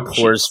and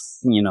pours,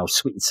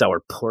 sweet and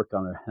sour pork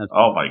on her head.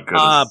 Oh my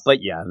goodness!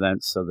 But yeah,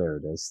 so there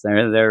it is.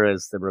 There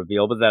is the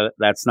reveal. But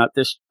that's not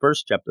this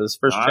first chapter. This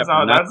first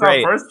chapter, that's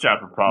not first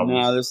chapter problem.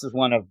 No, this is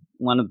one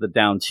of the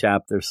down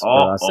chapters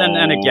for us.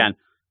 And again,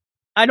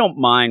 I don't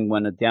mind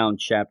when a down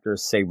chapter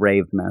is, say,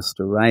 Rave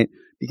Master, right?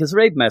 Because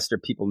Rave Master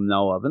people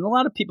know of, and a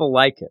lot of people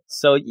like it.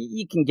 So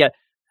you can get.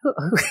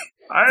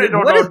 I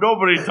don't know.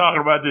 Nobody talking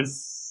about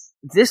this.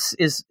 This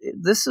is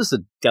a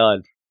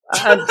dud.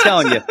 I'm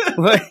telling you,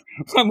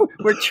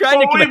 we're trying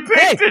to. We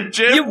picked it,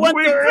 Jim. You want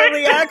the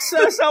early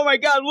access? Oh my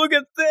God! Look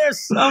at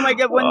this! Oh my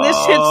God! When this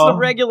hits the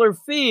regular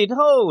feed,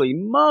 holy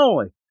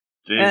moly!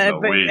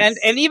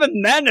 And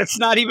even then, it's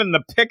not even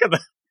the pick of the.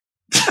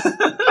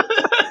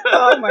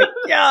 Oh my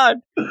God!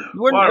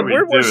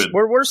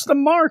 We're worse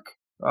than Mark.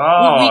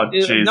 Oh,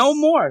 jeez. No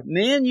more.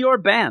 Me and your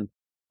band.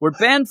 We're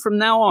banned from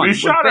now on. We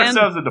shot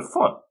ourselves in the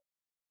foot.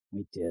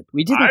 We did.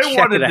 We didn't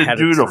check it ahead of time. I wanted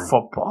to do the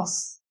foot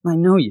boss. I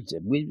know you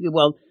did.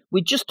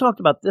 We just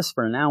talked about this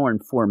for an hour and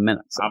 4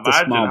 minutes.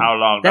 Imagine how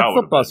long that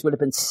foot boss would have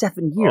been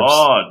 7 years.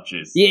 Oh,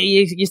 jeez.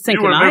 You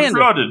thinking would have been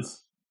flooded.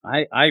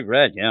 I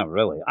read,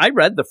 really. I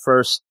read the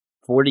first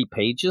 40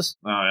 pages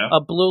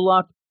of Blue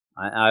Lock.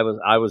 I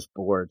was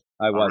bored.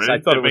 I was. Really?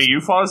 I thought it was. Did you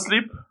fall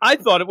asleep? I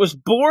thought it was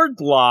Board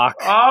Lock.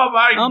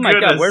 Oh my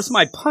God! Where's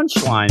my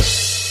punchline?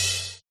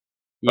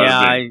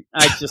 Yeah,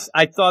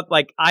 I thought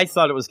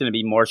it was going to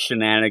be more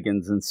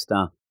shenanigans and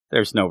stuff.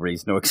 There's no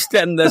reason to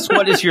extend this.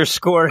 What is your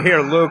score here,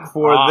 Luke,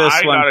 for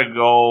this one?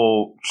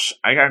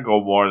 I gotta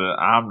go more than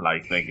I'm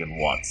thinking.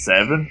 What,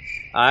 7?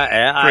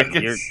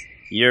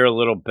 You're a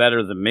little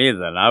better than me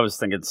then. I was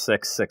thinking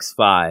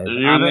 6.65.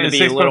 I'm going to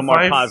be a little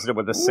more positive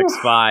with a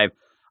 6.5.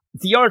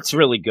 The art's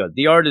really good.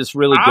 The art is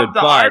really good. The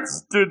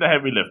art's doing the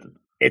heavy lifting.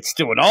 It's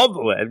doing all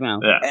the way. Well,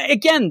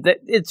 again,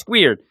 it's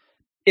weird.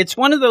 It's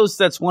one of those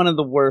that's one of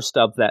the worst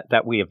of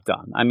that we have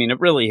done. I mean, it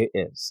really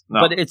is.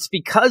 No. But it's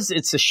because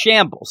it's a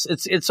shambles.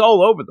 It's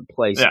all over the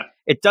place. Yeah.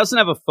 It doesn't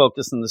have a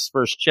focus in this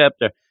first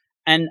chapter.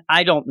 And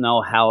I don't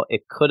know how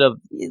it could have.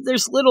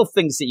 There's little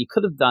things that you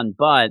could have done,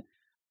 but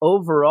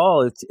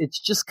overall, it's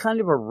just kind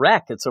of a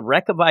wreck. It's a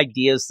wreck of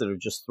ideas that are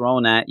just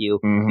thrown at you.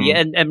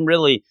 Mm-hmm. And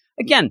really,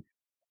 again,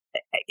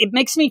 it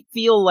makes me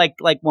feel like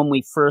when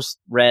we first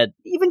read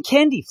even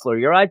Candy Floor,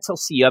 your I Tell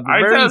C, you have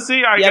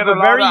a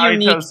very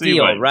unique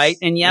deal, vibes. Right?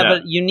 And you have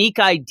a unique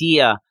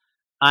idea,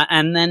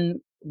 and then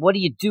what do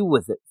you do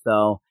with it,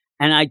 though?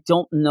 And I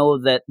don't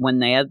know that when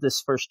they had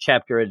this first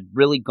chapter, it had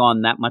really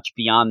gone that much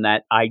beyond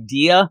that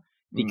idea,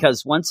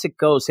 because once it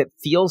goes, it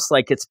feels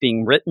like it's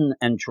being written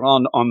and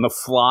drawn on the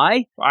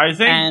fly. I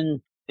think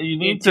and you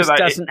need it just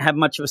doesn't have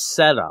much of a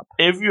setup.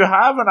 If you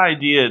have an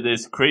idea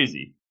this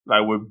crazy,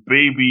 like with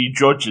baby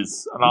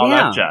judges and all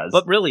that jazz.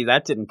 But really,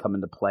 that didn't come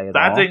into play at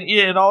all.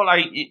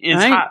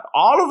 It's right?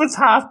 All of it's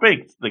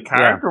half-baked. The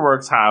character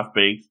work's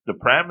half-baked. The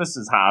premise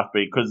is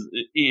half-baked. Because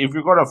if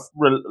you're going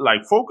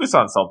to focus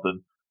on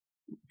something,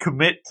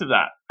 commit to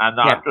that and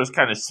not just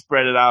kind of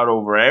spread it out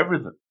over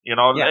everything. You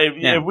know,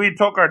 if we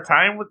took our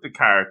time with the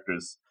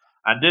characters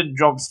and didn't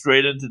jump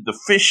straight into the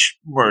fish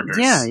murders.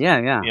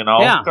 You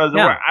know, because we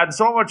had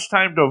so much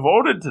time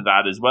devoted to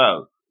that as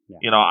well. Yeah.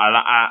 You know,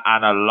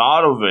 and a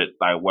lot of it,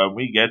 like when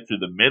we get to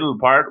the middle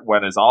part,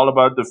 when it's all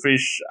about the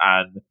fish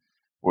and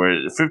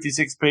we're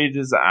 56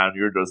 pages and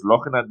you're just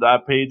looking at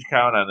that page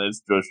count and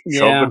it's just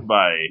chugging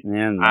by.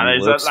 And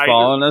it's Luke's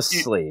falling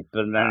asleep.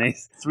 And then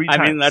he's, 3 times.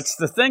 I mean, that's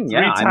the thing.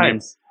 Three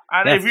times.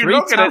 And if you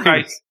look at it,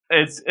 like,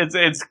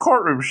 it's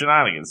courtroom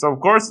shenanigans. So, of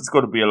course, it's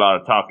going to be a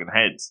lot of talking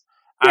heads.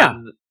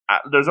 And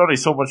there's only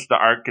so much the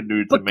art can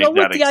do to make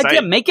that exciting.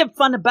 Idea. Make it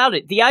fun about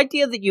it. The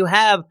idea that you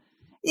have,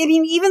 I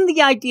mean, even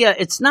the idea,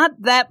 it's not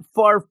that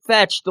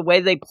far-fetched the way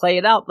they play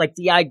it out. Like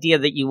the idea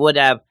that you would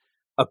have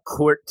a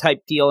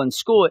court-type deal in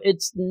school.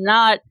 It's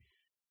not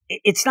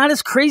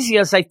as crazy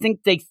as I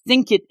think they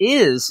think it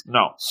is.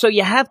 No. So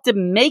you have to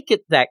make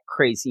it that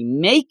crazy.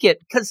 Make it,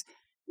 because,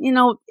 you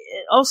know,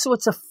 also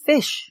it's a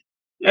fish.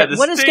 Yeah,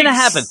 what is going to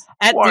happen?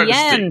 At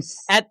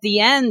the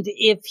end,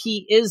 if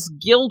he is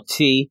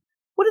guilty,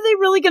 what are they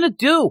really going to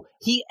do?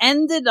 He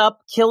ended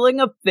up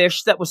killing a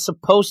fish that was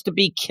supposed to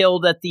be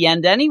killed at the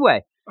end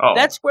anyway. Oh.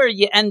 That's where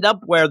you end up,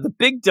 where the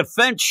big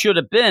defense should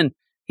have been.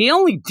 He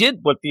only did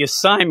what the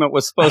assignment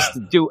was supposed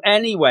to do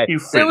anyway.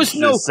 There was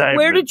no,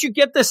 where did you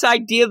get this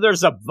idea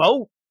there's a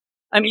vote?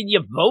 I mean,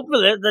 you vote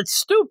for it. That's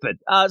stupid.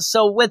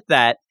 So with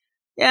that,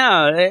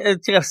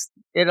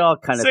 it all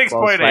kind of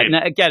 6.8.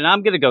 Right. Again,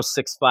 I'm going to go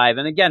 6.5.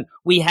 And again,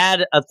 we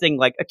had a thing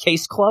like a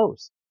case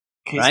closed.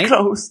 Case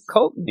closed.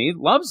 Colton, he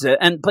loves it,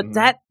 but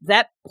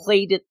that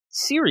played it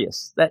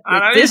serious. But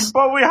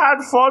we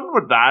had fun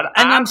with that,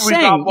 and I'm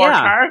saying, we got more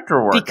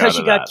character work because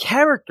you got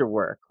character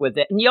work with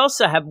it, and you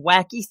also have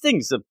wacky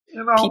things of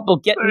people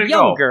getting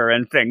younger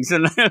and things.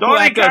 And the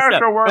only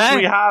character work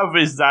we have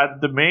is that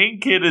the main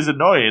kid is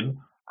annoying,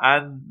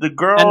 and the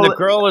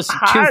girl is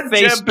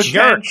two-faced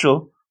jerk.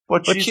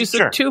 But she's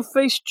a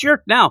two-faced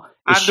jerk now.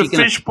 And the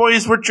fish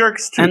boys were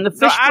jerks too. And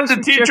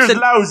the teacher's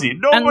lousy.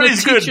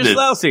 Nobody's good at this. And the teacher's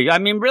lousy. I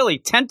mean, really,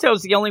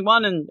 Tento's the only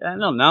one, and I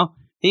don't know.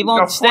 He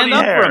won't stand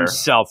up for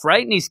himself,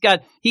 right? And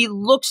he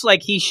looks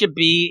like he should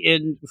be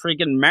in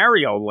freaking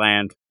Mario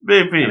Land.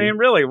 Maybe. I mean,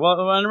 really,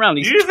 running around.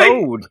 He's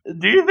Toad.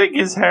 Do you think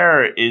his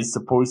hair is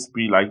supposed to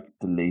be like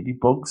the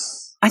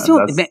ladybugs? I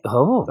don't.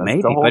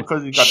 Maybe.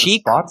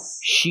 But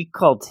she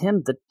called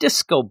him the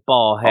disco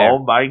ball hair.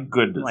 Oh my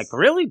goodness! Like,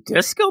 really,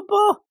 disco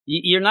ball?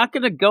 You're not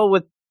going to go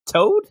with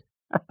Toad?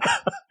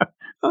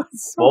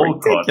 So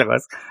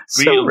ridiculous.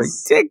 So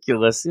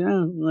ridiculous.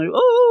 Yeah. Like,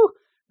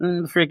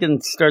 and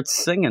freaking starts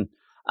singing.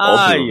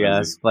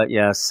 Yes, but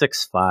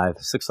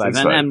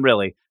 6.5. And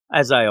really,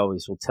 as I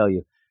always will tell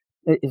you,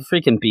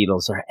 freaking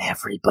Beatles are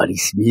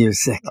everybody's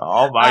music.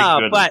 Oh my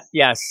goodness. But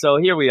yes, so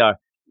here we are.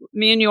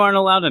 Me and you aren't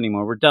allowed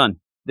anymore. We're done.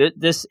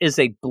 This is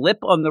a blip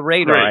on the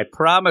radar. Right. I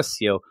promise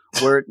you.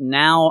 We're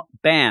now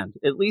banned,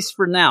 at least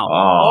for now. Oh.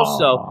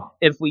 Also,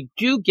 if we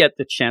do get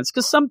the chance,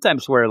 because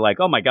sometimes we're like,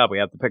 oh my God, we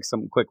have to pick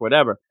something quick,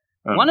 whatever.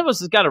 One of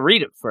us has got to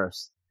read it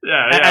first.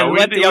 Yeah. And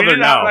let the other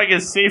know. Have like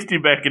a safety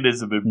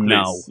mechanism in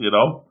place, you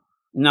know?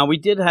 Now, we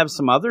did have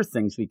some other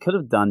things we could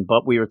have done,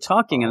 but we were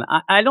talking, and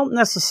I don't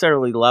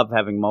necessarily love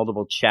having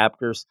multiple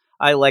chapters.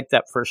 I like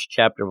that first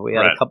chapter, but we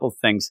had a couple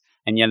things,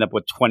 and you end up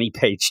with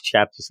 20-page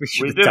chapters.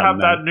 We did have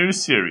that new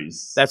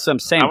series. That's what I'm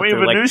saying. And we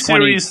have a new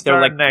series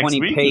starting next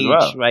week as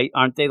well. Right?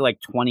 Aren't they like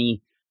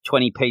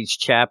 20-page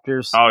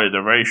chapters? Oh, yeah,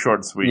 they're very short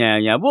and sweet.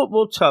 Yeah.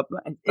 We'll talk.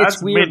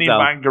 That's weird, mini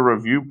manga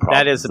review problem.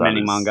 That is a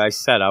mini manga. I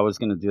said I was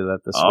going to do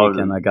that this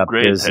weekend. I got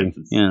busy.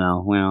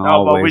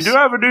 But we do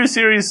have a new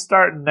series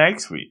starting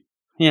next week.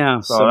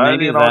 Yeah, so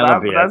maybe that'll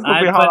be it.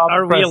 But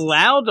are we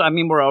allowed? I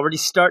mean, we're already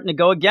starting to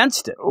go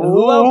against it.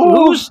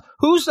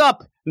 Who's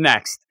up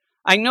next?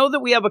 I know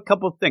that we have a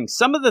couple things.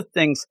 Some of the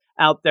things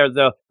out there,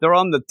 though, they're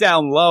on the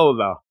down low,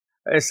 though.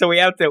 So we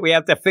have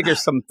to figure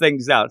some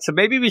things out. So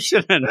maybe we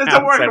shouldn't. It's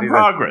a work in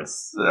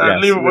progress.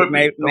 Leave it with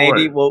me.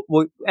 Maybe we'll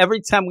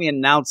every time we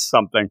announce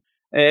something,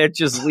 it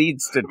just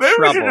leads to trouble.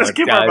 Maybe we should just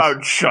keep our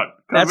mouth shut.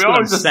 That's what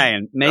I'm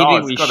saying.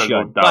 Maybe we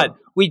should. But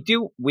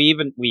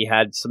we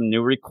had some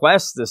new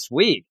requests this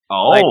week.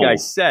 Oh. Like I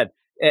said,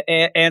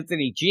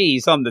 Anthony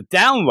G's on the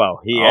down low.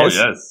 He is.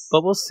 Oh, yes.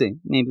 But we'll see.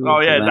 Maybe.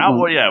 We're going to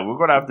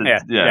have to.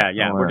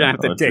 We're going to have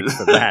to dig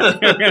for that.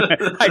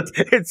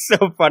 It's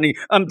so funny.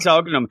 I'm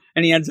talking to him,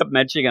 and he ends up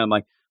mentioning it. I'm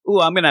like, ooh,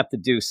 I'm going to have to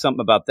do something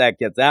about that,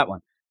 get that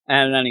one.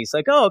 And then he's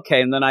like, oh,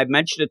 okay. And then I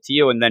mentioned it to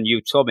you, and then you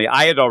told me.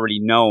 I had already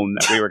known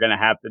that we were going to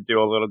have to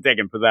do a little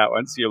digging for that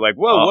one. So you're like,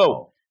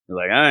 whoa. You're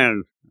like, I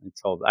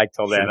told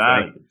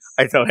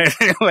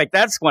Anthony, like,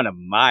 that's one of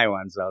my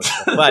ones.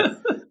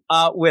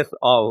 But with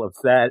all of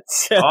that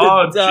said,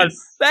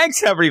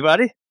 thanks,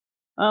 everybody.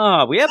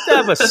 Oh, we have to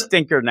have a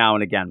stinker now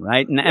and again,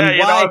 right? And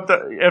why?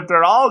 If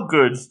they're all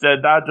good,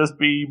 then that'd just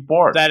be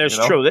boring. That is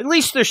true. At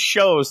least this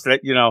shows that,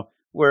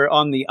 we're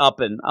on the up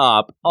and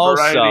up.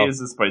 Also, variety is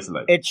the spice of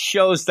life. It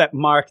shows that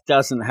Mark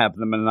doesn't have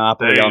the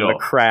monopoly on the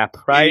crap,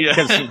 right?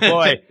 Because,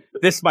 boy,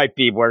 this might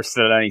be worse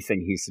than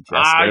anything he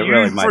suggested.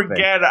 You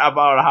forget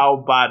about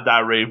how bad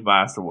that Rave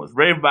Master was.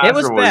 Rave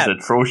Master was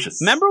atrocious.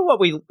 Remember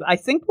I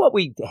think what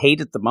we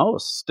hated the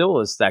most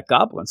still is that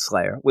Goblin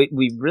Slayer.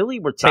 We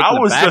really were taken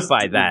aback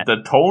by that.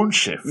 The tone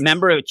shift.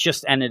 Remember, it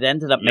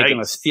ended up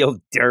making us feel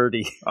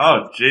dirty.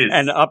 Oh, jeez.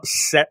 And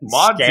upset and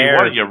Monty, scared.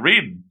 what are you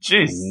reading?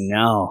 Jeez.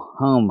 No.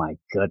 Oh, my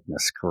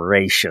goodness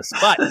gracious.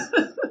 But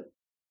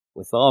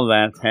with all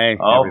that, hey,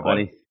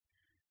 everybody. Boy.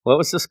 What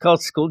was this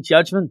called? School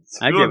judgment?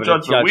 I give it a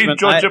judgment. We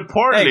judge it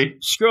poorly. Hey,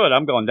 screw it.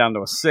 I'm going down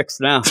to a 6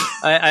 now.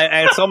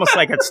 It's almost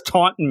like it's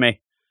taunting me.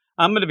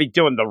 I'm going to be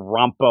doing the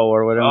rumpo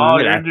or whatever. Oh,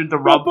 you're going to do the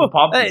rumpo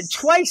pompous.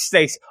 Twice,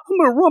 Stace. I'm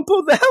going to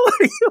rumpo the hell out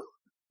of you.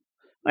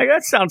 Like,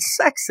 that sounds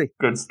sexy.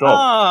 Good stuff.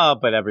 Oh,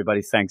 but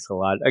everybody, thanks a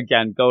lot.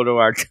 Again, go to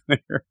our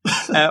Twitter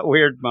at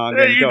Weirdmanga.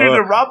 Yeah, you do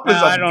the rumpus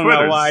on I don't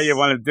know why you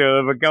want to do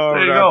it, but go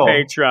over to our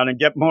Patreon and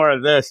get more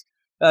of this.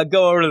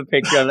 Go over to the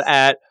Patreon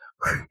at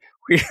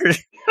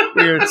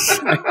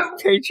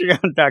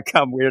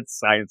Patreon.com, Weird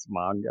Science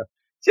Manga.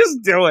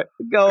 Just do it.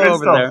 Go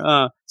over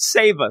there.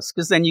 Save us,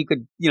 because then you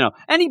could,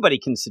 anybody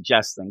can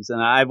suggest things,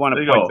 and I want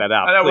to point that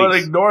out. And I will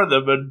ignore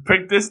them and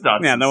pick this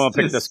nonsense. Yeah, no one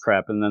pick this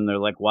crap, and then they're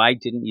like, why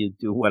didn't you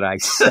do what I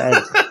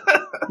said?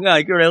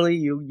 Like, really?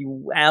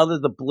 You out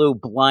of the blue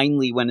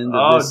blindly went into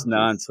this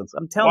nonsense.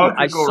 I'm telling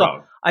you,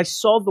 I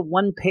saw the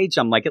one page.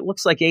 I'm like, it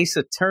looks like Ace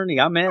Attorney.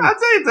 I'm in. I'd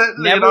say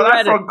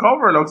that front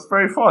cover looks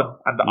very fun.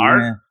 And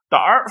the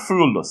art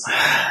fooled us.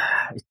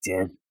 It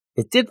did.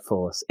 It did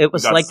fool us. It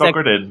was like that.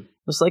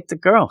 It was like the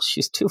girl.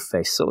 She's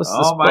Two-Faced. So was this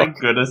book. Oh my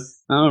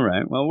goodness! All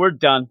right. Well, we're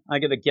done. I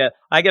gotta get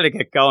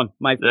going.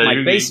 My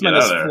basement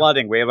is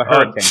flooding. We have a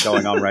hurricane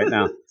going on right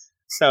now.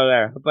 So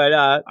there.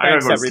 But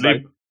thanks everybody.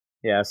 Sleep.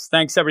 Yes,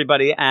 thanks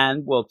everybody,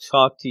 and we'll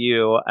talk to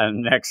you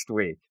next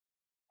week.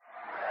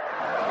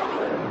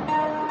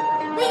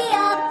 We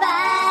are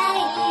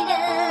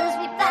fighters.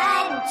 We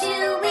fight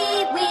until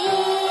we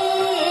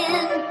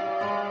win.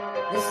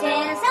 The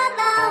stands